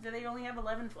Baskin Robbins? Do they only have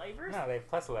 11 flavors? No, they have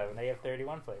plus 11. They have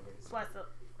 31 flavors. Plus,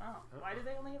 why do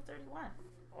they only have 31?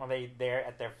 Well, they're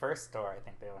at their first store, I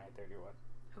think they only had 31.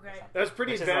 Okay. That's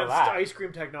pretty Which is a advanced lot. ice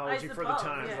cream technology for the suppose,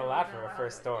 time. Which is Yeah, a lot it's for a a lot,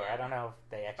 first store. yeah. I don't know if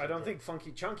they actually I don't did. think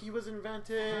Funky Chunky was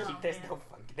invented. No. There's man. no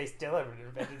funky. They still haven't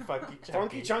invented Funky Chunky.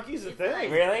 Funky Chunky's a It's thing.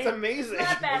 nice. Really? It's amazing. It's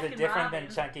not bad. Is it Baskin different than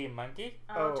Robbins. Chunky Monkey?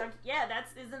 Oh. Chunky, yeah,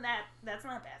 that's not Baskin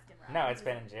Robbins. No, it's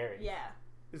Ben and Jerry's. Yeah.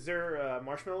 Is there a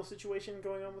marshmallow situation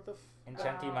going on with the... And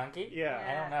Chunky Monkey? Yeah.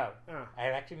 I don't know. Oh.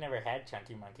 I've actually never had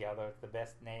Chunky Monkey, although it's the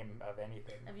best name of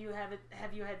anything. Have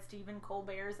you had Stephen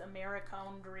Colbert's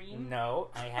Americone Dream?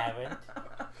 No, I haven't.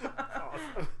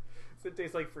 Awesome. Does it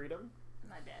taste like freedom?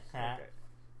 Not bad. Huh?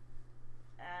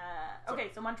 Okay. Okay,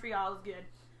 so Montreal is good.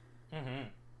 Mm-hmm.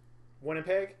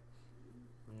 Winnipeg?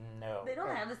 No. They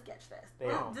don't have a sketch fest. They,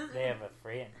 they have a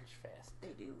Fringe Fest. They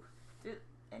do. Do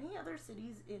any other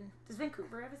cities in? Does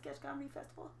Vancouver have a sketch comedy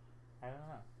festival? I don't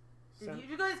know. Did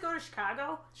you guys go to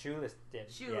Chicago? Shoeless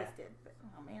did. Shoeless Yeah. did. But,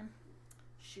 oh man,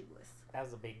 Shoeless. That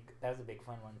was a big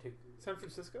fun one too. San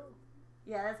Francisco?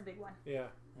 Yeah, that's a big one. Yeah.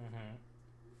 Mm-hmm.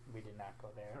 We did not go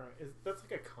there. All right. That's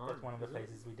like a con. That's one of the isn't it?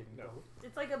 places we didn't No. go.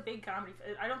 It's like a big comedy.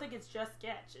 I don't think it's just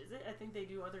sketch, is it? I think they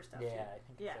do other stuff Yeah, too. I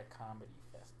think Yeah. it's a comedy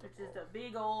festival. It's just a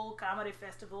big old comedy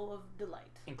festival of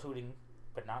delight. Including,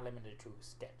 but not limited to,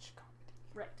 sketch comedy.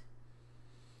 Right.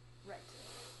 Right.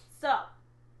 So,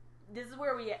 this is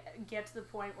where we get to the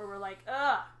point where we're like,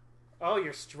 Oh,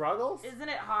 your struggles Isn't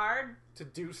it hard to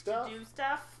do stuff? to do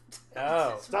stuff?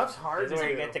 Oh. Stuff's hard This is to where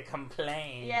do. you get to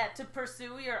complain. Yeah, to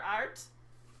pursue your art.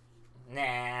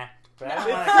 Nah. But It's I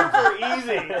don't wanna super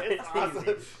easy. It's awesome.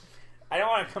 easy. I don't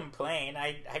want to complain.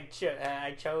 I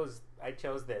chose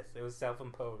this. It was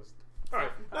self-imposed. All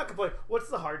right, not complain. What's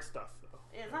the hard stuff though?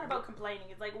 It's not about complaining.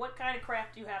 It's like what kind of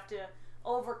craft do you have to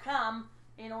overcome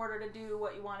in order to do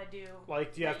what you want to do.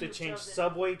 Like, do you have to you've change chosen.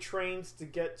 subway trains to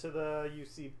get to the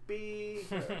UCB?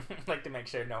 Like to make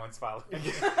sure no one's following.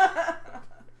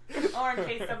 Or in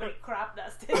case somebody crop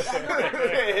dusted.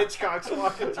 Hitchcock's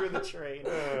walking through the train.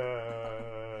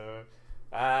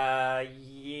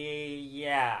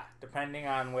 Yeah. Depending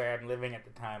on where I'm living at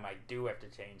the time, I do have to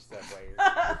change subways.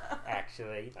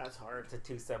 Actually, That's hard. it's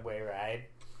a 2-subway ride.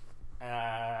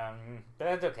 But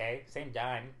that's okay. Same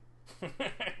dime.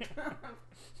 Fair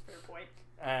point.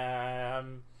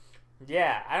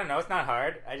 Yeah, I don't know. It's not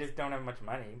hard. I just don't have much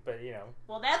money, but you know.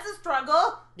 Well, that's a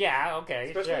struggle. Yeah, okay,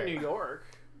 Especially sure. in New York.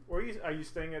 Are you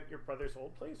staying at your brother's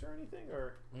old place or anything?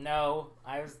 Or No,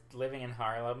 I was living in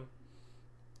Harlem,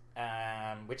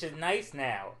 which is nice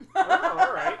now. oh,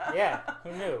 all right. Yeah,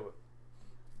 who knew?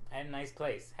 I had a nice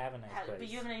place. Have a nice place. But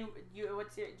you have any? Do you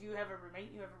have a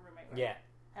roommate? You have a roommate, right? Yeah,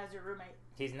 How's your roommate?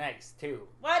 he's nice too.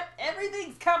 What?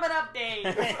 Everything's coming up, Dave.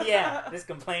 Yeah, this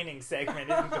complaining segment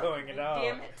isn't going at all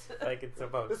Damn it. like it's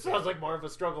supposed This to. sounds like more of a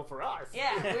struggle for us.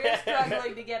 Yeah, we're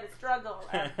struggling to get a struggle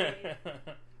out, Dave.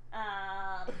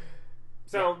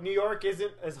 So New York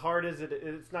isn't as hard as it.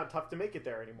 It's not tough to make it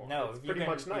there anymore. No, it's if you pretty can,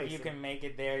 much nice. If you can make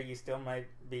it there, you still might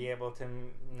be able to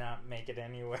not make it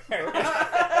anywhere.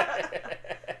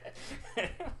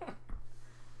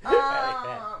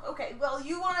 Okay. Well,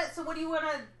 you want it. So, what do you want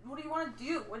to? What do you want to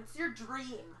do? What's your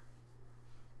dream?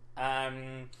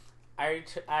 I'd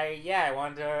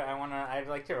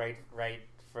like to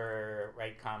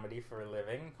write comedy for a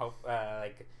living. Hope,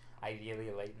 like, ideally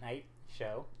a late night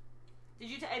show. Did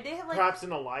you? They have like. Perhaps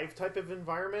in a live type of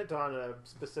environment on a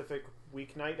specific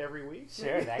weeknight every week.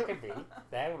 Sure, that could be.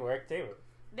 That would work too.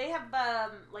 They have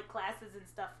like classes and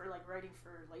stuff for like writing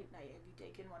for late night. Have you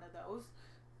taken one of those?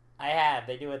 I have.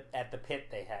 They do it at the Pit.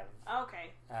 They have.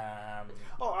 Okay.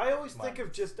 Oh, I always think Once.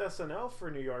 of just SNL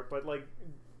for New York, but like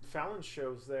Fallon's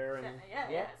shows there, and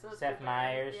Yeah. So it's Seth good.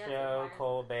 Meyers Yeah, show, Seth Meyers.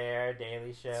 Colbert,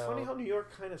 Daily Show. it's funny how New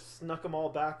York kind of snuck them all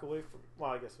back away from.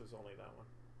 Well, I guess it was only that one.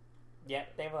 Yeah,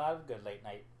 they have a lot of good late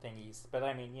night thingies. But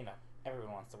I mean, you know,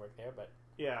 everyone wants to work there. But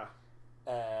Yeah.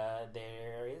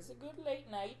 there is a good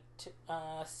late night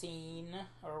scene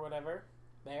or whatever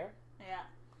there. Yeah.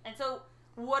 And so,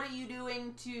 what are you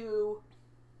doing to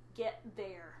get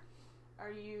there?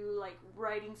 Are you like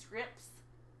writing scripts?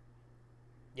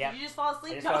 Yeah. Did you just fall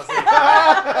asleep? I just No.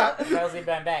 fell asleep. Fell asleep,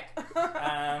 I'm back.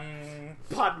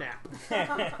 Pod nap.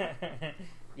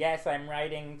 Yes, I'm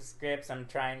writing scripts. I'm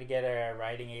trying to get a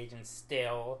writing agent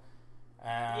still.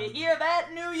 You hear that,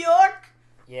 New York?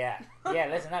 Yeah,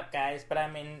 listen up, guys. But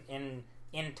I'm in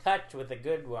touch with a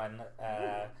good one.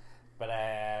 But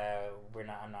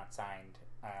I'm not signed.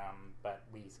 But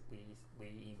we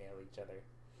email each other,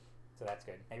 so that's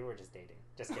good. Maybe we're just dating.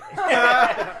 Just kidding.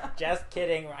 Just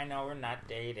kidding. I know we're not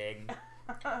dating.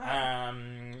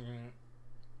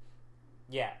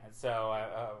 Yeah. So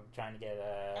I'm trying to get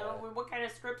a What kind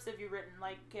of scripts have you written?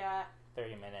 Like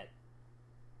 30-minute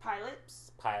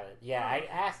pilots? pilot. Yeah, I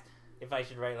asked if I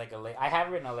should write like I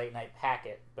have written a late night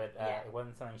packet, but it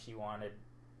wasn't something she wanted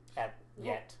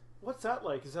yet. What's that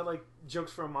like? Is that like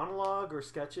jokes for a monologue or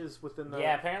sketches within the?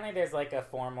 Yeah, apparently there's like a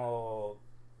formal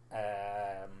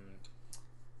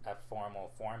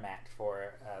format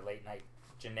for a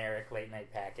generic late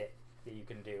night packet that you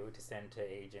can do to send to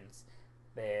agents.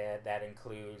 That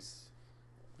includes.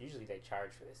 Usually they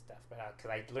charge for this stuff, but because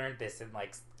I learned this in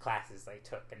like classes I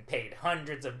took and paid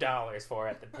hundreds of dollars for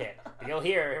at the Pit. You'll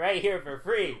hear it right here for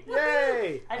free.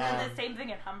 Yay! I did the same thing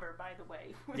in Humber, by the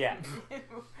way. Yeah.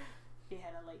 We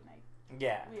had a late night.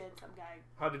 Yeah. We had some guy.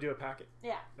 How to do a packet?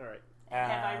 Yeah. All right.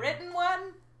 Have I written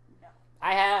one? No.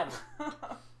 I have.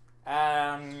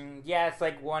 Yeah, it's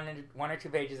like one or two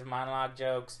pages of monologue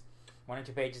jokes, 1 or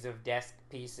 2 pages of desk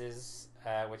pieces,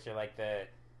 which are like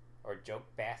or joke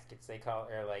baskets they call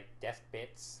it, or like desk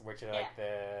bits, which are like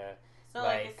the So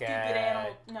like a stupid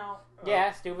animal. No.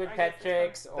 stupid I pet guess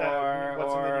tricks or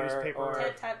what's in the newspaper?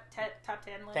 or Top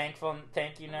 10 list.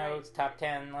 thank you notes, top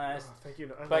 10 list. Oh, thank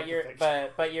you. I But like your the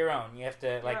things. but your own. You have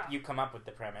to Yeah. you come up with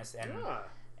the premise and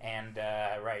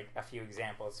write a few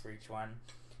examples for each one.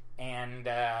 And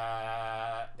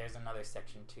there's another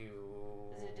section too.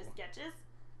 Is it just sketches?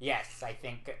 Yes, I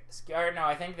think. Or no,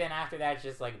 I think then after that it's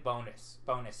just like bonus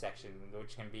section,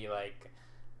 which can be like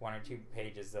 1 or 2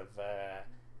 pages of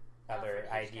other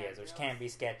Alfred Hitchcock ideas, which jokes. can't be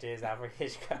sketches, Alfred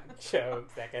Hitchcock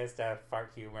jokes, that kind of stuff,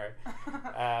 fart humor.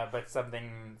 But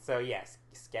something, so yes,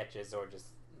 sketches or just.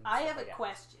 I have a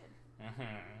question.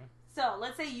 Mm-hmm. So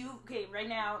let's say right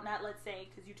now, not let's say,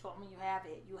 because you told me you have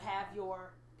it. You have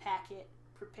your packet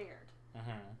prepared.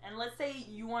 Mm-hmm. And let's say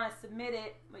you want to submit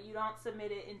it, but you don't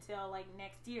submit it until like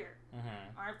next year.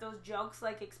 Mm-hmm. Aren't those jokes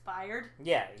like expired?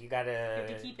 Yeah, you gotta.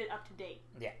 You have to keep it up to date.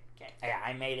 Yeah. Okay. Yeah,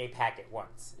 I made a packet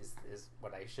once, is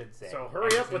what I should say. So And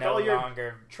hurry up it's with no all your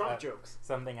longer, Trump jokes.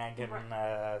 something I can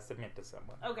submit to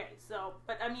someone. Okay, so,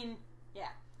 but I mean, yeah.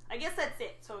 I guess that's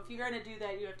it. So if you're going to do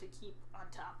that, you have to keep on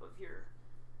top of your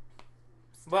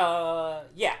stuff. Well,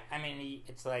 yeah. I mean,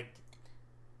 it's like,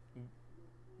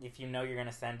 if you know you're going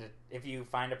to send it, if you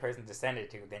find a person to send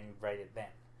it to, then you write it then.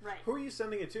 Right. Who are you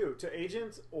sending it to? To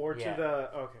agents or Yeah. to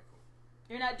the... Okay.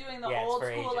 You're not doing the Yeah, it's old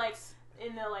for school, like, agents.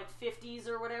 in the, like, 50s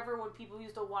or whatever, when people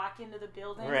used to walk into the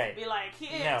building Right. and be like,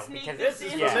 here, No, sneak because this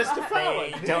this in. is for Mr. They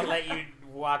Fallon. don't let you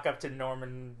walk up to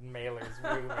Norman Mailer's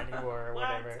room anymore or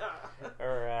whatever.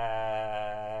 Or,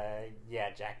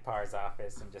 Jack Parr's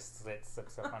office and just slips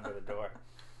up under the door.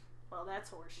 Well, that's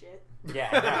horseshit. Yeah.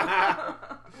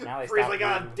 Now they Freeze stop like, you,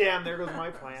 God damn, there goes my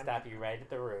plan. stop you right at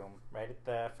the room, right at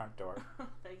the front door.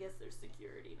 I guess there's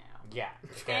security now. Yeah.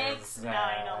 Thanks, because,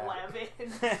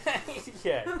 9/11.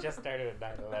 Yeah, just started at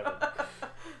 9/11.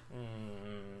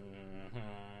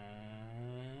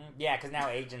 Yeah, because now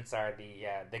agents are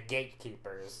the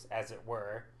gatekeepers, as it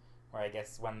were. Where I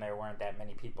guess when there weren't that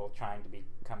many people trying to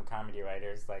become comedy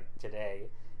writers like today,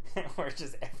 where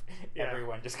just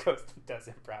everyone just goes and does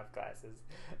improv classes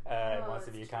and wants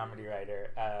to be a comedy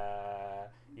writer.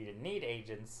 You didn't need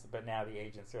agents, but now the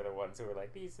agents are the ones who are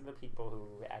like, these are the people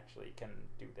who actually can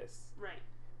do this. Right.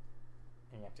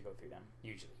 And you have to go through them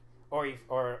usually, or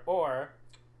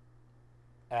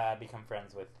become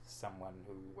friends with someone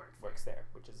who works there,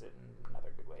 which is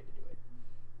another good way to do it.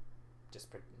 Just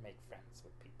make friends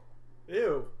with people.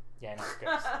 Ew. Yeah, no, it's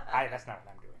gross. That's not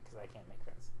what I'm doing because I can't make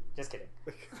friends. Just kidding.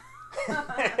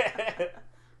 I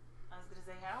was gonna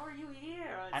say, how are you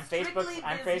here? I'm Strictly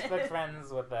I'm business. Facebook friends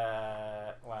with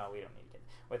well, we don't need to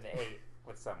get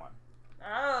with someone.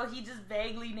 Oh, he just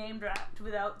vaguely name dropped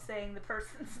without saying the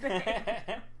person's name.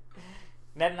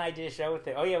 Ned and I did a show with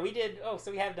it. Oh yeah, we did. Oh,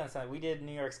 so we have done something. We did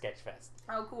New York Sketch Fest.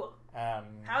 Oh, cool. How's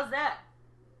How's that?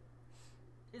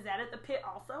 Is that at the Pit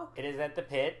also? It is at the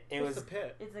Pit. What's the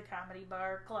Pit? It's a comedy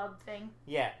bar club thing.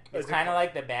 Yeah, Is it's it- kind of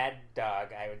like the Bad Dog,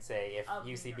 I would say. If Of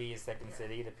New UCB York. is Second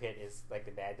City, the Pit is like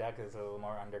the Bad Dog because it's a little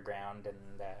more underground and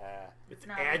It's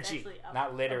No, edgy. actually up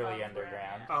not literally above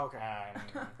underground. Oh, okay.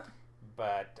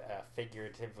 But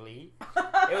figuratively.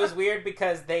 It was weird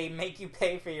because they make you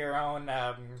pay for your own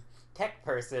tech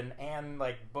person and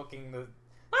like booking the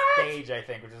stage, I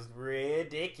think, which is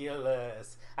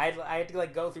ridiculous. I had to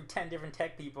like go through 10 different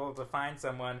tech people to find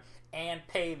someone and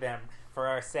pay them for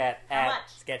our set How at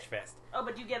much? Sketchfest. Oh,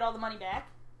 but you get all the money back?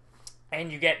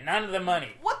 And you get none of the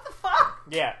money. What the fuck?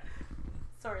 Yeah.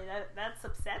 Sorry, that's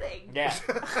upsetting. Yeah.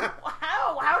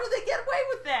 How do they get away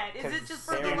with that? Is it just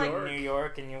for they're the in like? York. New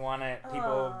York and you want to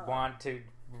people want to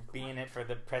be in it for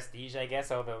the prestige, I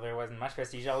guess, although there wasn't much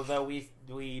prestige, although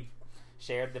we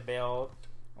shared the bill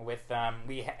with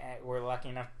we're lucky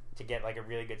enough to get like a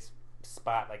really good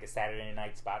spot, like a Saturday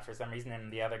night spot for some reason,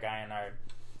 and the other guy in our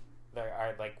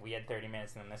like we had 30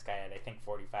 minutes and then this guy had I think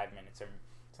 45 minutes or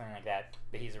something like that,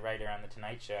 but he's a writer on the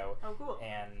Tonight Show. Oh, cool.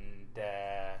 And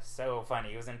so funny.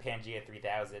 He was in Pangea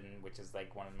 3000, which is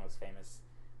like one of the most famous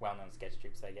well-known sketch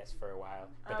troupes, I guess, for a while,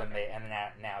 but then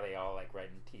now they all like write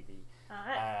in TV.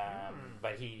 Alright.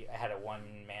 But he had a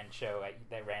one-man show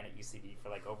that ran at UCB for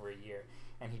like over a year,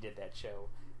 and he did that show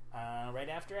right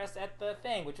after us at the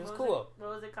thing, which was cool. What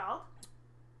was it called?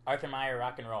 Arthur Meyer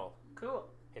Rock and Roll. Cool.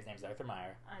 His name's Arthur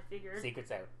Meyer. I figured.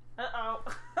 Secret's out.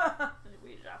 Uh-oh.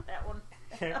 We dropped that one.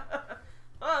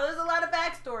 Oh, there's a lot of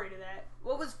backstory to that.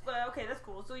 What was... okay, that's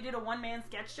cool. So he did a one-man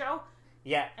sketch show?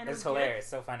 Yeah, And it it was was good? hilarious.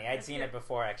 So funny. I'd That's seen good. it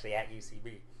before, actually, at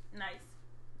UCB. Nice.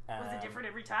 Was it Um, different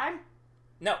every time?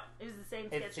 No, It was the same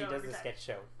sketch he show does every a time? sketch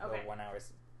show, Okay. a 1 hour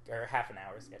or half an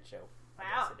hour sketch show. I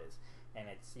Wow. guess it is, and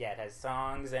it has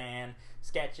songs and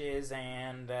sketches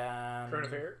and Current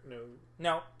affair? No.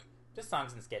 No, just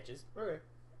songs and sketches. Okay.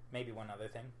 Maybe one other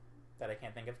thing that I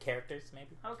can't think of. Characters,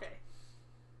 maybe. Okay.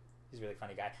 He's a really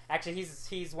funny guy. Actually,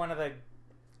 he's one of the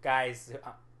guys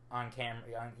on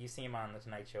camera. You see him on the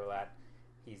Tonight Show a lot.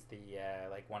 He's the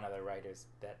like one of the writers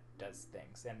that does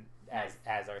things, and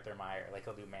as Arthur Meyer, like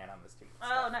he'll do Man on the Street.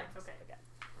 and Oh, stuff nice, and stuff okay. like that.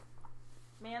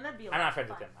 Man, that'd be a I'm lot not of friends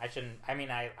fun. with him. I shouldn't. I mean,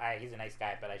 he's a nice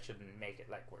guy, but I shouldn't make it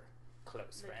like we're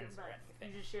close Like, friends or but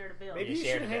anything. You just shared a bill. Maybe You you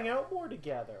shared should it hang out. out more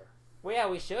together. Well, yeah,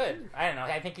 we should. I don't know.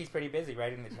 I think he's pretty busy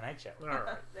writing the Tonight Show. All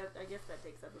right. I guess that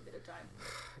takes up a bit of time.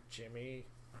 Jimmy.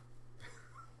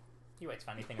 He writes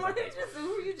funny things on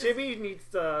Facebook. Jimmy needs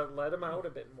to let him out a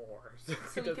bit more.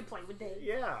 So he can play with Dave.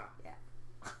 Yeah.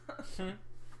 Hmm?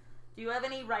 Do you have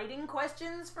any writing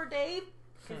questions for Dave?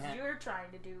 Because you're trying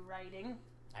to do writing.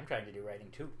 I'm trying to do writing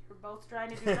too. We're both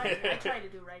trying to do writing. I try to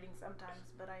do writing sometimes,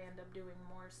 but I end up doing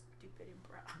more stupid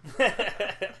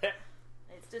improv.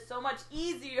 It's just so much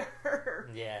easier.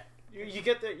 Yeah. You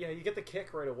get the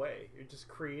kick right away. You're just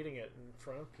creating it in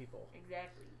front of people.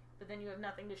 Exactly. But then you have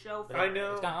nothing to show for I it.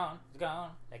 know. It's gone. It's gone.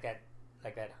 Like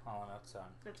that Hall & Oates song.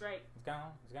 That's right. It's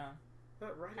gone. It's gone.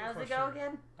 That writing How's it question. go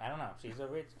again? I don't know. She's a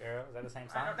rich girl. Is that the same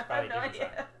song? I don't know. It's probably I a have no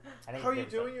different idea. song. I think How are it's a you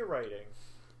different doing your writing?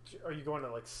 Are you going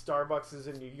to like Starbucks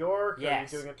in New York? song.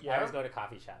 Yes. Are you doing it? I always go to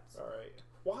coffee shops. All right.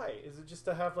 Why? Is it just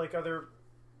to have like other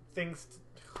things?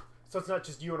 So it's not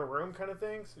just you in a room kind of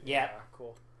things? Yeah.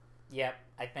 Cool. Yep.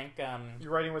 I think,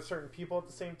 You're writing with certain people at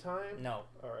the same time? no.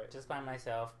 All right. Just by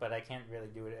myself, but I can't really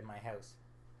do it in my house.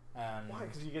 Why?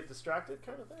 Because you get distracted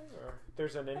kind of thing? Or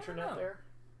there's an internet know. there?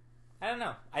 I don't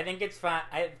know. I think it's fine.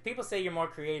 People say you're more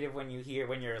creative when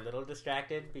you're a little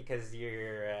distracted because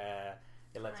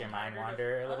it lets your mind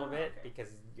wander a little bit okay. because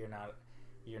you're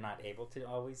not able to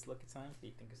always look at something. So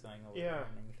you think of something over Yeah.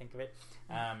 and then you think of it.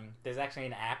 There's actually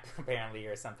an app apparently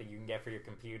or something you can get for your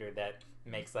computer that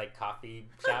makes like coffee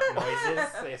shop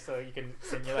noises, so you can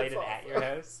simulate it at your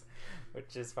house,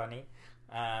 which is funny.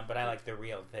 But I like the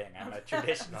real thing. I'm a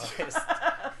traditionalist.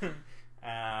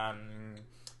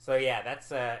 So yeah,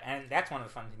 that's and that's one of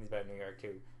the fun things about New York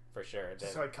too, for sure.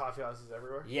 Just like coffee houses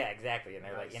everywhere? Yeah, exactly, and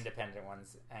they're like Nice. independent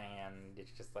ones, and it's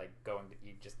just like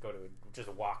you just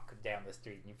walk down the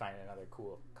street and you find another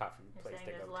cool coffee You're place saying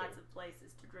to there's go lots to. of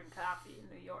places to drink coffee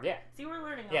in New York. Yeah. See, we're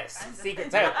learning all Yes, kinds of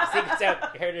secrets things. out, secrets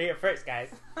out. You heard it here first, guys.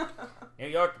 New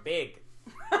York, big.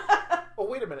 Oh,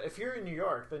 wait a minute. If you're in New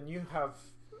York, then you have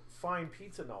fine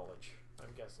pizza knowledge, I'm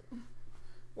guessing.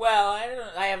 Well, I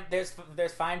don't. I have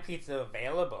there's fine pizza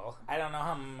available. I don't know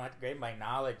how much great my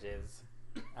knowledge is.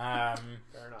 Fair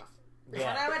enough. When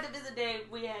Yeah. I went to visit Dave,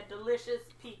 we had delicious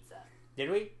pizza. Did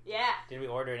we? Yeah. Did we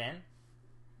order it in?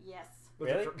 Yes. Was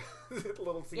Really? it for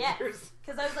Little Yeah. Caesars?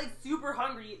 Because I was like super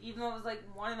hungry, even though it was like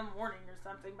 1 in the morning or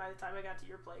something by the time I got to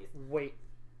your place. Wait,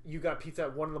 you got pizza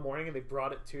at 1 in the morning and they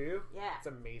brought it to you? Yeah. It's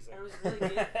amazing. It was really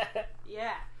good.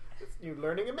 Yeah. You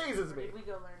learning amazes Or me. did we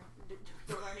go learn? Did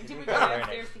we go learning? Did we We go go learning.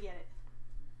 downstairs to get it?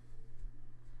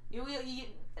 You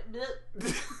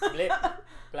Blip,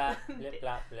 blah, blip,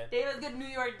 blah, blip. Dave has good New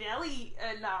York deli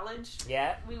knowledge.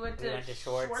 Yeah. We went to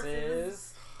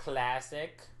Schwartz's.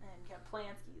 Classic. And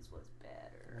Kaplansky's was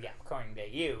better. Yeah, according to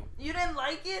you. You didn't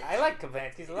like it? I like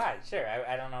Kaplansky's a lot. Sure.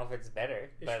 I don't know if it's better.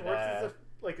 Is but Schwartz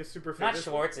like a super not famous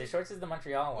Schwartz's. Schwartz's is the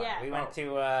Montreal one. Yeah. We went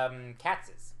to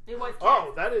Katz's. It was.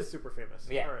 Oh, that is super famous.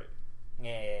 Yeah. All right.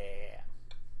 Yeah.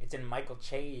 It's in Michael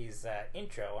Che's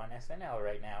intro on SNL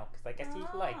right now because I guess he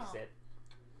Oh. likes it.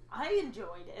 I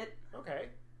enjoyed it. Okay.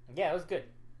 Yeah, it was good.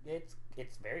 It's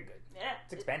very good. Yeah.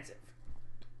 It's expensive.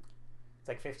 It's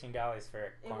like $15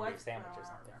 for a corned beef sandwich or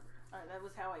something. That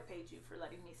was how I paid you for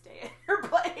letting me stay at your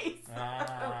place.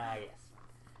 Ah, yes.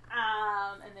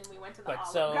 And then we went to the But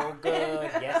Olive so Garden.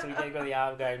 good. Yes, we did go to the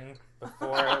Olive Garden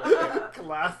before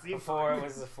Classy. before it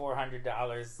was a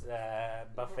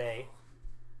 $400 buffet,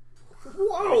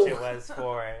 Whoa. which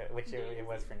it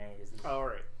was for New Year's Eve. All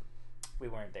right. We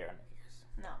weren't there on New Year's.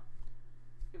 No.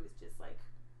 It was just like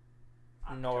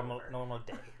Normal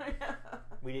October. day.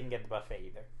 We didn't get the buffet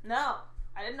either. No.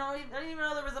 I didn't even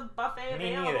know there was a buffet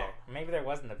Me available. neither. Maybe there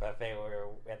wasn't a buffet when we were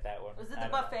at that one. Was it I the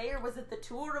don't know. buffet or was it the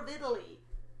tour of Italy?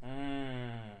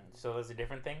 So those are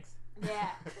different things?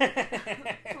 Yeah.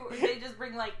 They just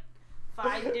bring like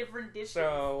 5 different dishes.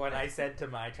 So when I said to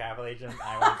my travel agent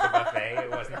I want the buffet, it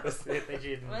wasn't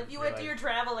the Well, if you went to your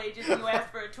travel agent and you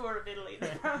asked for a tour of Italy,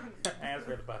 then I asked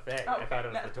for the buffet. Okay, I thought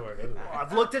it was the tour of Italy. Well,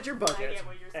 I've looked at your I budget. get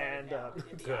what you're saying. And Now. We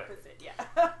did the good. opposite, yeah.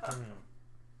 Mhm.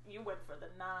 You went for the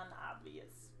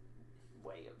non-obvious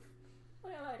way of.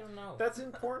 Well, I don't know. That's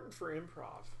important for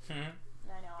improv.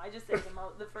 I know. I just say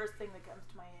the first thing that comes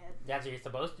to my head. That's what you're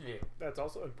supposed to do. That's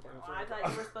also important Well, for I improv.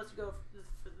 thought you were supposed to go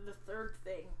for the third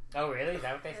thing. Oh, really? Is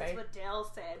that what they That's say? what Del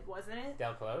said, wasn't it?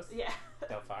 Del Close? Yeah.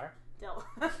 Del Far?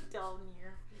 Del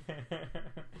near.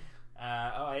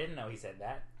 Oh, I didn't know he said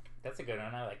that. That's a good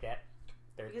one. I like that.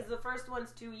 Third Because thing. the first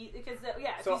one's too easy. Because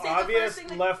yeah, if So you say obvious, the first thing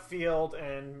that, left field,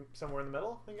 and somewhere in the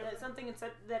middle? I guess? something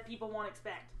that people won't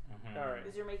expect. Mhm. All right.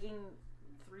 Because you're making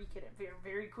 3 very,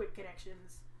 very quick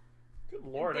connections. Good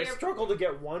lord, I They're- struggle to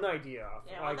get one idea off.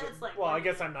 Yeah, well, that's like I any-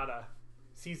 guess I'm not a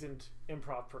seasoned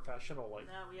improv professional. Like,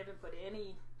 No, we haven't put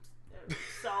any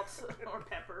Salt or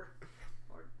pepper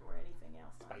or anything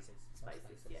else. Spices.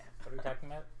 Spices, yeah. What are we talking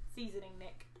about? Seasoning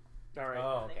Nick. All right.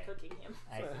 Oh, And okay. then cooking him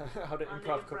How to on the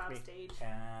improv cook improv me? stage.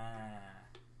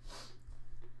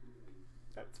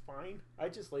 That's fine. I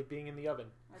just like being in the oven.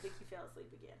 I think he fell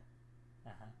asleep again.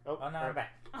 Oh, no, I'm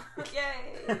back.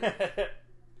 Yay!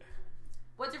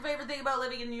 What's your favorite thing about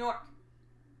living in New York?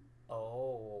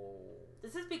 Oh.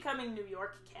 This is becoming New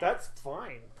York cast. That's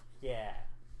fine. Yeah.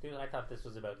 Dude, I thought this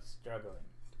was about struggling.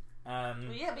 Well,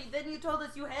 yeah, but then you told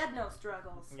us you had no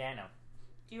struggles. Yeah, I know.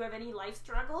 Do you have any life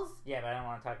struggles? Yeah, but I don't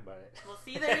want to talk about it. Well,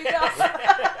 see, there you go.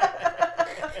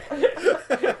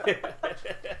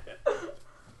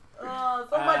 Oh,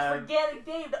 so much for getting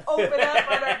Dave to open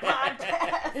up on our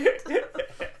podcast.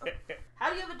 How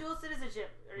do you have a dual citizenship?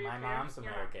 Are your My parents- mom's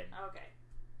your American. mom? Okay.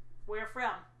 Where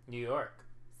from? New York.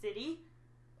 City?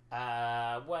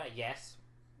 Well, yes.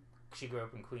 She grew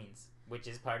up in Queens, which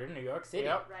is part of New York City.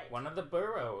 Yep. Right. One of the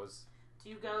boroughs. Do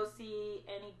you go see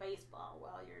any baseball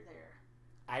while you're there?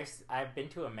 I've been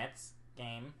to a Mets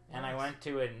game, and I Nice. went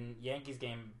to a Yankees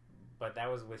game, but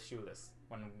that was with Shoeless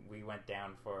when we went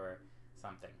down for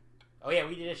something. Oh yeah,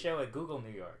 we did a show at Google New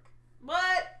York.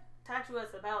 What? Talk to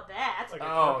us about that. Like a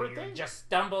Oh, corporate you thing? just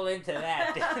stumbled into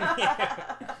that, didn't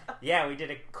you? Yeah, we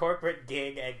did a corporate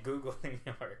gig at Google New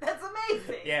York. That's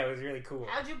amazing. Yeah, it was really cool.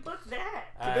 How'd you book that?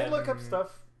 Did they look up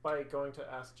stuff by going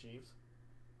to Ask Jeeves?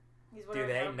 He's Do wondering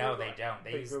they? how No, Google they it. don't.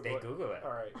 They Google it.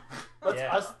 All right. Let's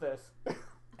Yeah. us this.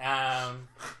 Yeah,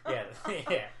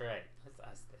 yeah, right. Let's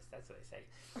us this. That's what they say.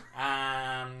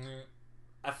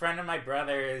 A friend of my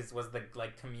brother's was the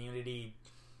community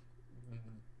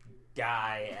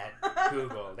guy at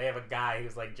Google. They have a guy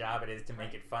whose job it is to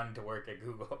make it fun to work at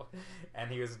Google,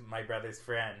 and he was my brother's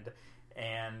friend.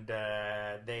 And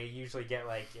they usually get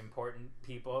important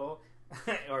people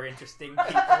or interesting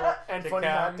people And to funny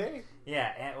come. hat day.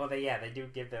 Yeah, and, they do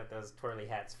give those twirly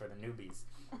hats for the newbies.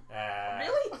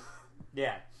 Really?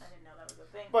 Yeah. I didn't know that was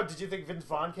a thing. But did you think Vince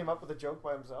Vaughn came up with a joke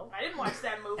by himself? I didn't watch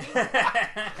that movie.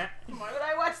 Why would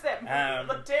I watch that movie? It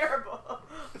looked terrible.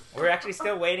 We're actually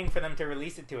still waiting for them to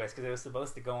release it to us because it was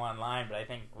supposed to go online, but I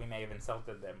think we may have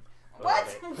insulted them. a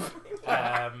little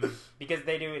What? bit. Because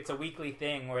they do, it's a weekly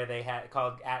thing where they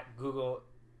called at Google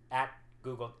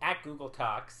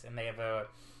Talks, and they have a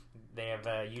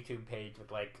YouTube page with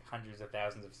hundreds of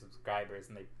thousands of subscribers,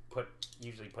 and they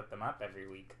usually put them up every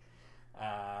week.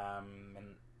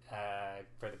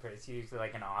 It's usually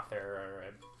an author or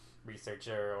a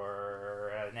researcher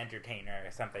or an entertainer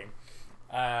or something.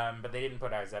 But they didn't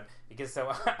put ours up because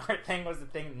our thing was the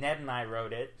thing. Ned and I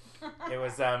wrote it. It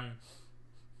was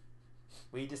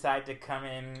we decided to come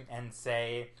in and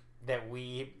say that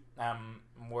we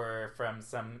were from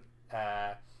some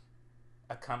a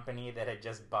company that had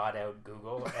just bought out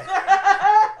Google,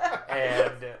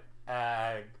 and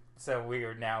so we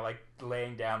are now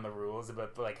laying down the rules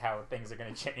about how things are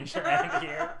going to change around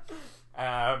here.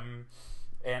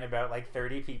 And about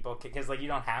 30 people, because you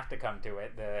don't have to come to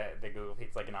it. The Google,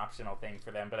 it's an optional thing for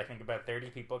them. But I think about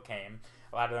 30 people came.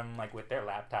 A lot of them with their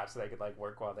laptops, so they could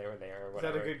work while they were there or Is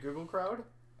whatever. that a good Google crowd?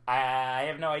 I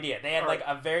have no idea. They had Right.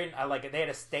 a very they had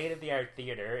a state of the art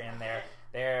theater in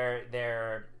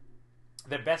their.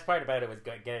 The best part about it was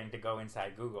getting to go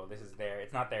inside Google. This is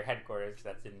it's not their headquarters.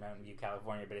 That's in Mountain View,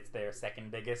 California, but it's their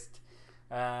second biggest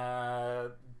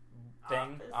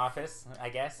office, I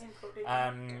guess.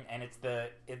 And it's the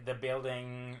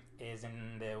building is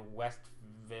in the West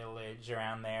Village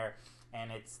around there,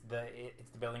 and it's the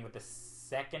building with the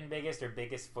second biggest or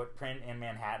biggest footprint in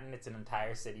Manhattan. It's an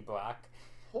entire city block.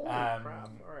 Holy crap!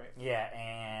 All right. Yeah,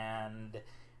 and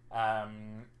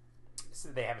so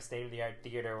they have a state of the art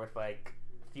theater with a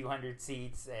few hundred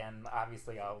seats, and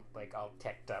obviously all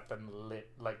teched up and lit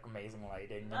amazing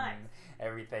lighting Nice. and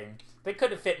everything. They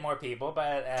could have fit more people,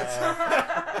 but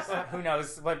who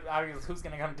knows? Who's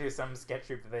going to come to some sketch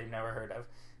troupe that they've never heard of?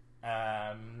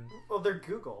 Well, they're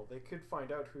Google. They could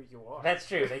find out who you are. That's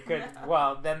true. They could.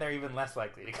 Well, then they're even less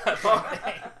likely to come. I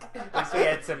think. At least we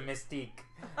had some mystique.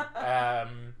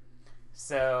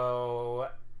 So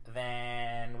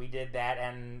then we did that,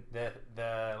 and the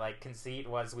conceit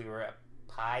was we were a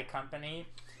pie company,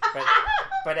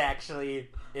 but actually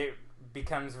it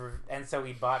becomes, and so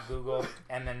we bought Google,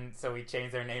 and then so we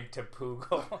changed our name to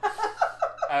Poogle.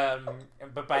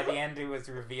 But by the end, it was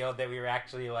revealed that we were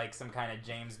actually some kind of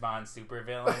James Bond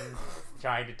supervillain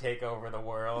trying to take over the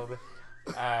world.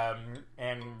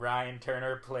 And Ryan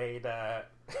Turner played the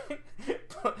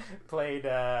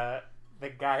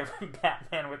guy from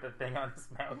Batman with the thing on his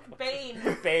mouth.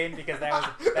 Bane, because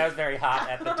that was very hot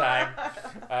at the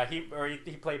time. He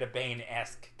played a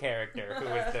Bane-esque character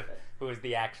who was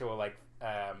the actual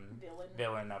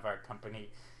villain of our company.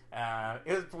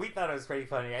 We thought it was pretty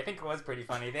funny. I think it was pretty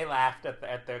funny. They laughed at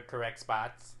the correct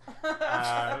spots,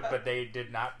 but they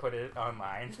did not put it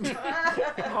online.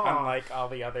 Unlike all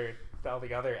the other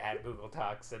at Google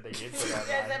Talks that they did put You online.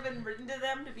 guys haven't written to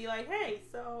them to be like, hey,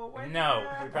 so when? No,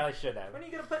 we probably should have. When are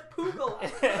you gonna put Poogle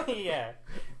out? Yeah,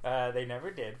 they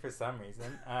never did for some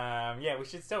reason. Yeah, we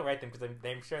should still write them because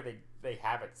I'm sure they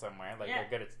have it somewhere. Like they're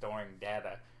good at storing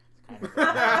data. It's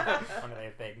kind of one of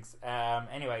their things.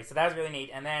 Anyway, so that was really neat.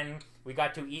 And then we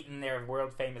got to eat in their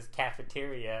world famous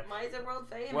cafeteria. Why is it world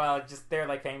famous? Well, just they're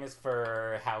like famous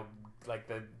for how like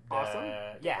the awesome.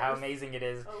 Yeah, how amazing it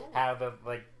is. Oh. How the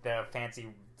fancy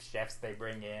chefs they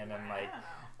bring in and like.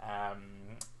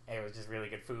 It was just really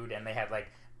good food, and they had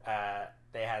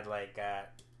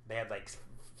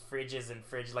fridges and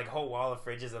like a whole wall of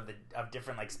fridges of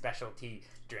different like specialty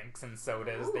drinks and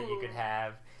sodas that you could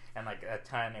have, and like a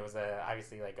ton. It was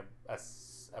obviously like a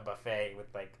buffet with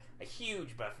like a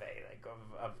huge buffet like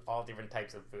of all different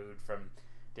types of food from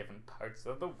different parts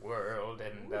of the world,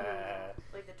 and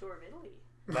like the tour of Italy.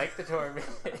 Like the tour of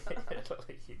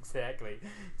Italy, exactly.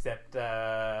 Except,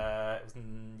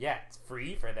 it's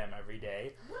free for them every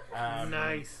day.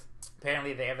 Nice.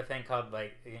 Apparently, they have a thing called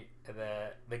like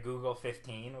the Google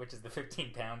 15, which is the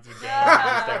 15 pounds you gain when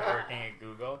you start working at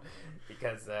Google,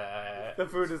 because the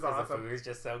food is awesome. The food is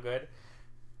just so good.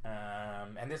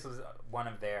 And this was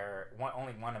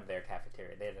only one of their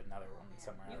cafeteria. They had another one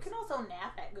somewhere else. You can also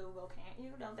nap at Google, can't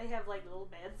you? Don't they have like little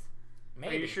beds?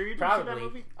 Maybe. Are you sure you didn't Probably. see that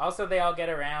movie? Also, they all get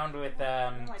around with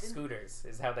didn't. scooters.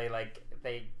 Is how they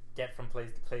get from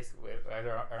place to place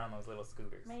are on those little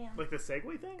scooters. Man. Like the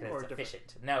Segway thing, Because or it's different?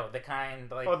 efficient. No, the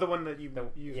kind like the one that you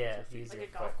use. yeah, with your feet. use Like your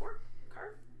a golf foot.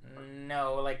 cart?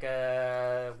 No, like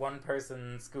a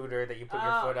one-person scooter that you put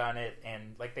your foot on it,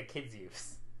 and like the kids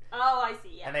use. Oh, I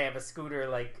see. Yeah. And they have a scooter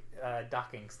like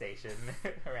docking station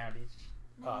around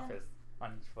each office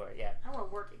on each floor. Yeah. I want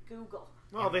to work at Google.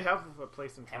 Well, they have a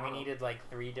place in And Toronto. we needed like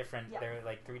three different. Yeah. There were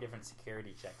like 3 different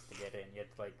security checks to get in. You had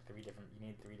like 3 different. You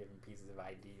need 3 different pieces of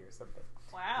ID or something.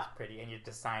 Wow. It's pretty, and you had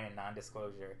to sign a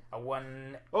non-disclosure, a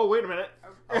wait a minute.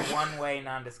 one-way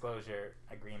non-disclosure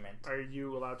agreement. Are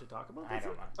you allowed to talk about I this?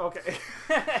 don't know. Okay.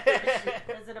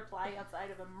 Does it apply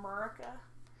outside of America?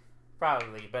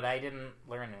 Probably, but I didn't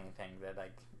learn anything that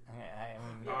like. I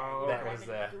mean, that was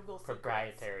Google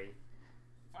proprietary.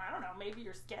 Secrets. I don't know. Maybe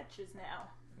your sketches now.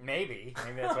 Maybe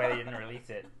that's why they didn't release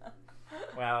it.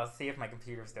 Well, I'll see if my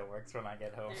computer still works when I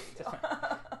get home. There you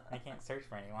go. I can't search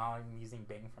for any. Well, I'm using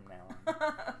Bing from now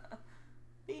on.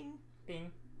 Bing.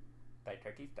 Bing. Thy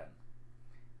turkey's done.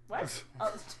 What?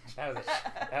 Oh. That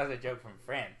was a joke from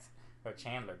France. Or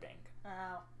Chandler Bing.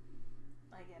 Oh.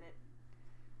 I get it.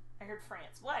 I heard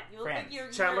France. What? You look France. like you're...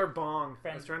 Chandler Bong. I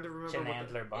France. was trying to remember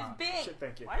Chandler It's Bong. big. Shit,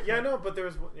 thank you. Why is Yeah, it- no, but there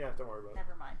was one. Yeah, don't worry about it.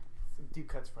 Never mind. Deep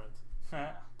cuts, friends.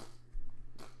 Huh.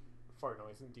 Fart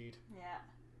noise, indeed. Yeah.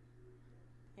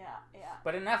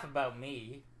 But enough about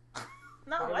me.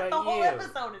 No, What what the about whole you?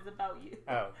 episode is about you.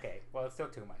 Oh, okay. Well, it's still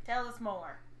too much. Tell us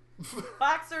more.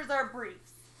 Boxers are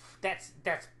briefs. That's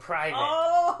private.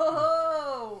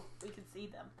 Oh! We can see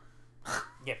them.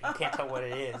 Yeah, you can't tell what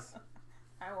it is.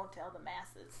 I won't tell the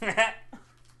masses.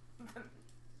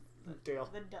 Dale.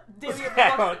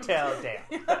 I won't tell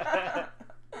Dale.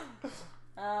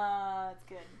 It's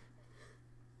good.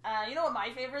 You know what my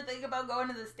favorite thing about going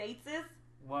to the States is?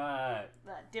 What?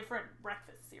 The different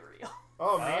breakfast cereal.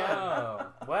 Oh, man.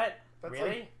 Oh, what? That's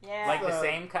Really? Yeah. Like the Uh,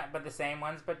 same kind, but the same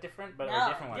ones, but different, but No, or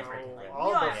different ones. different. but different. All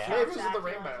We don't the have flavors chocolate of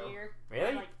the chocolate rainbow. here.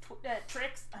 Really? Like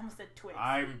Trix. I almost said Twix.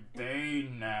 I'm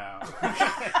Dane now.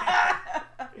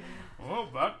 Oh,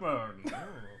 Batman.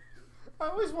 I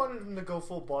always wanted him to go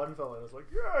full Bond villain. I was like,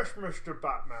 yes, Mr.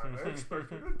 Batman, I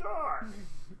expect you to die.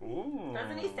 Ooh.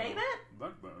 Doesn't he say that?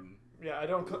 Batman. Yeah, I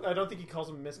don't think he calls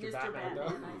him Mr. Mr. Batman,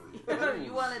 Batman.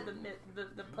 You wanted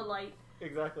the polite.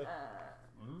 Exactly.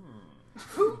 Mm.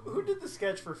 Who did the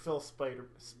sketch for Phil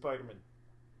Spiderman?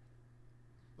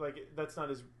 Like, that's not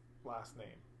his last name.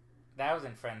 That was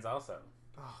in Friends also.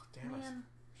 Oh, damn it. Man.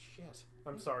 Shit.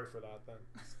 I'm sorry for that, then.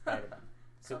 Spider-Man.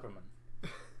 Superman.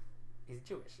 He's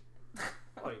Jewish.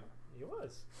 Oh, he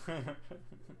was.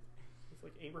 It's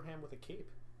like Abraham with a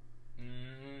cape.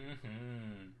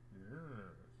 Mm-hmm.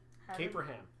 How did-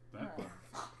 Caperham.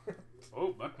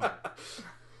 Oh, Batman.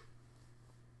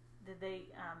 Did they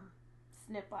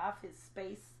snip off his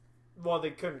space? Well,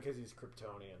 they couldn't because he's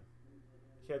Kryptonian.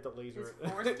 He had the laser.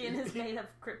 His foreskin is made of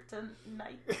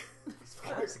kryptonite. His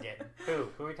foreskin. Who?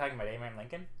 Who are we talking about? Abraham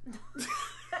Lincoln?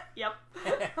 Yep.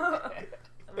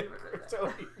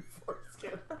 Kryptonian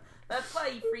foreskin. That's why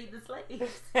he freed the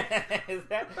slaves.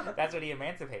 That's what he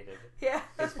emancipated. Yeah.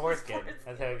 His foreskin.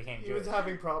 That's how he became He Jewish. was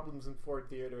having problems in Ford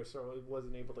Theater, so he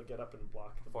wasn't able to get up and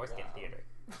block them. Foreskin theater.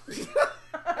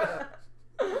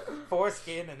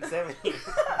 Foreskin and 7 years.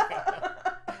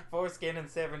 Foreskin and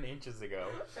 7 inches ago.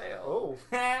 Oh.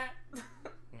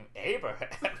 Abraham.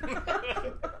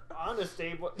 Honest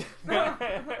Abraham.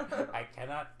 I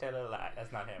cannot tell a lie.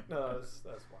 That's not him. No, that's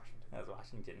Washington. That was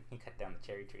Washington. He cut down the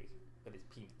cherry tree with his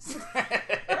penis.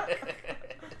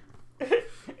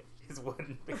 His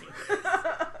wooden penis.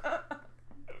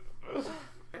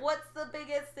 What's the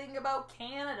biggest thing about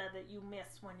Canada that you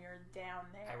miss when you're down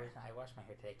there? I washed my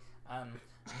hair today.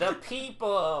 The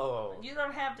people. You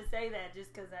don't have to say that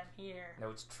just because I'm here. No,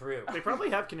 it's true. They probably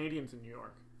have Canadians in New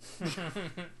York.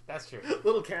 That's true.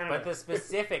 Little Canada. But the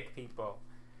specific people.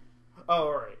 Oh,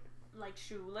 alright. Like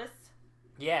shoeless.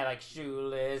 Yeah, like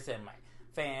Shoeless and my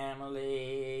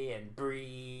family and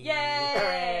Bree. Yay!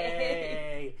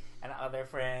 Hooray! And other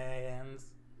friends.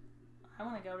 I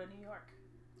want to go to New York.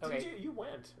 Okay. You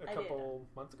went a I couple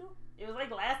months ago? It was like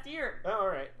last year. Oh,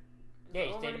 alright. Yeah, you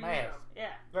Over stayed a at my year house. ago. Yeah.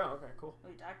 Oh, okay, cool.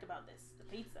 We talked about this. The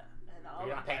pizza. And all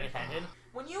You're of not paying that. attention?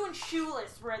 When you and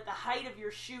Shoeless were at the height of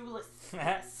your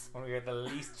shoelessness. When we were the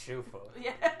least shoeful.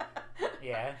 Yeah.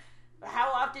 Yeah. How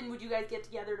often would you guys get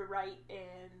together to write,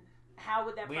 and how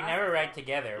would that We process never go? write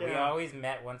together. We Yeah. always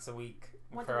met once a week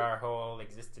Once for a week. our whole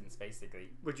existence, basically.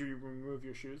 Would you remove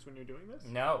your shoes when you're doing this?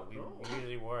 No, we Oh.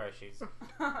 usually wore our shoes.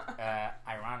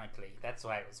 Ironically, that's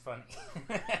why it was funny.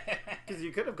 Because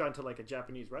you could have gone to like a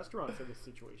Japanese restaurant for this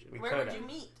situation. We Where would coulda. you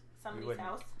meet? Somebody's wouldn't.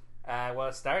 house? Well,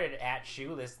 it started at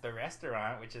Shoeless, the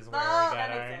restaurant, which is where Oh, we got that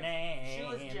makes our sense. name.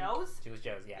 Shoeless Joe's? Shoeless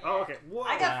Joe's, yeah. Oh, okay. Whoa.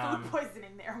 I got food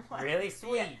poisoning there once. Really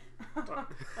sweet. The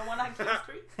one on King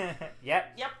Street?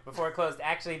 Yep. Yep. Before it closed.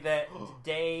 Actually, the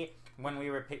day when we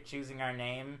were choosing our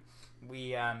name,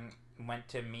 we went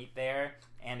to meet there,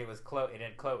 and it was it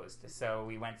had closed. So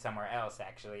we went somewhere else,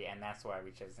 actually, and that's why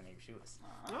we chose the name Shoeless.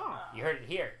 Oh. You heard it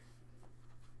here.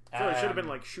 So it should have been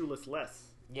like shoeless less.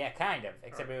 Yeah, kind of.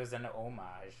 Except it was an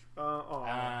homage.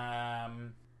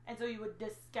 And so you would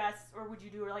discuss, or would you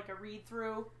do like a read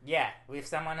through? Yeah, if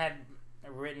someone had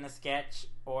written a sketch,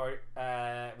 or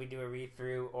we do a read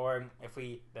through, or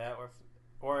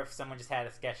if someone just had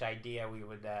a sketch idea, we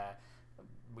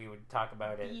would talk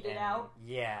about it. Beat it out?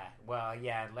 Yeah, well,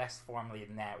 yeah, less formally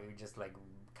than that. We would just like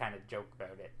kind of joke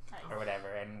about it or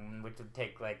whatever, and which would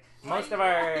take like most of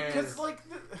our Because like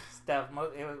stuff.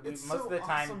 it's Most so of the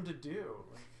time, awesome to do.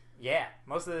 yeah,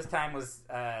 most of this time was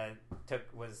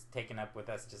taken up with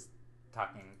us just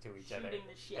talking to each other. Shooting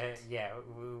the shit. Yeah,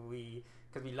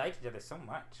 because we liked each other so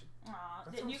much. Aw.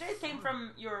 That You sounds guys came fun.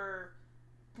 from your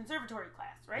conservatory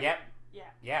class, right? Yep. Yeah.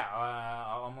 Yeah,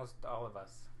 almost all of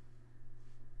us.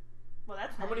 Well,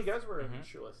 that's How nice. many guys were in Mhm.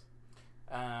 shoeless?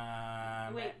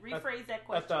 Wait, rephrase that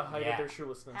question. At the height Yeah. of their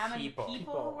shoelessness. How many People.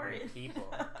 people were in? People,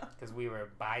 because we were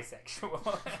bisexual.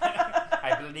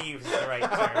 I believe is the right term.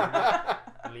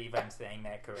 I believe I'm saying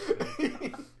that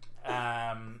correctly.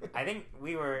 I think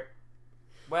we were.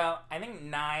 Well, I think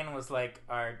 9 was like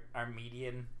our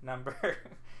median number.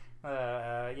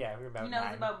 Yeah, we were about He knows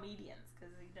 9. about medians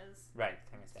because he does. Right.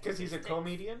 Because he's a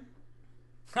comedian?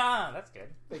 Ah, that's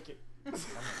good. Thank you.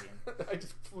 Comedian. I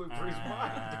just flew through his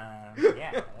mind.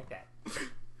 Yeah, I like that.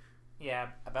 Yeah,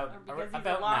 Or because he's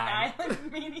about a Long 9.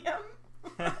 Island medium.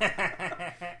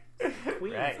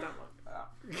 Queens, Right. not Long-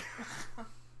 Oh.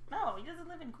 No, he doesn't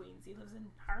live in Queens. He lives in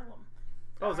Harlem.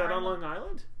 Oh, is that on Harlem. Long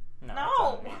Island?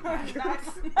 No. that's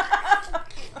on me.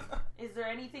 That's- Is there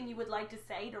anything you would like to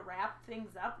say to wrap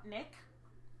things up, Nick?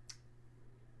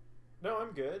 No,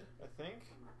 I'm good, I think.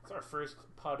 It's our first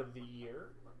pod of the year.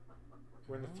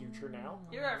 We're in the future now.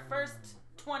 You're our first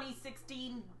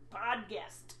 2016 pod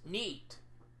guest. Neat.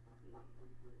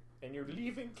 And you're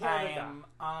leaving I Canada. am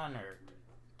honored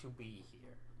to be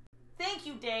here. Thank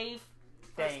you, Dave,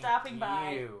 for Thank stopping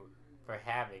by. you for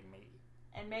having me.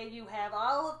 And may you have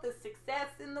all of the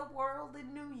success in the world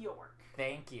in New York.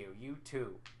 Thank you. You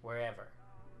too. Wherever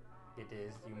it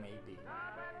is you may be.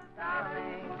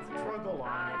 Struggle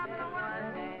on,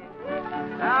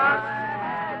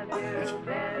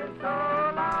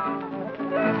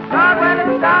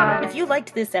 If you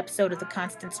liked this episode of The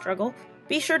Constant Struggle,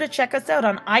 be sure to check us out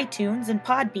on iTunes and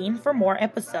Podbean for more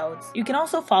episodes. You can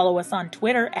also follow us on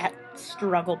Twitter at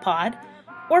StrugglePod,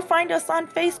 or find us on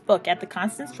Facebook at The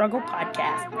Constant Struggle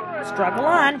Podcast. Struggle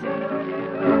on!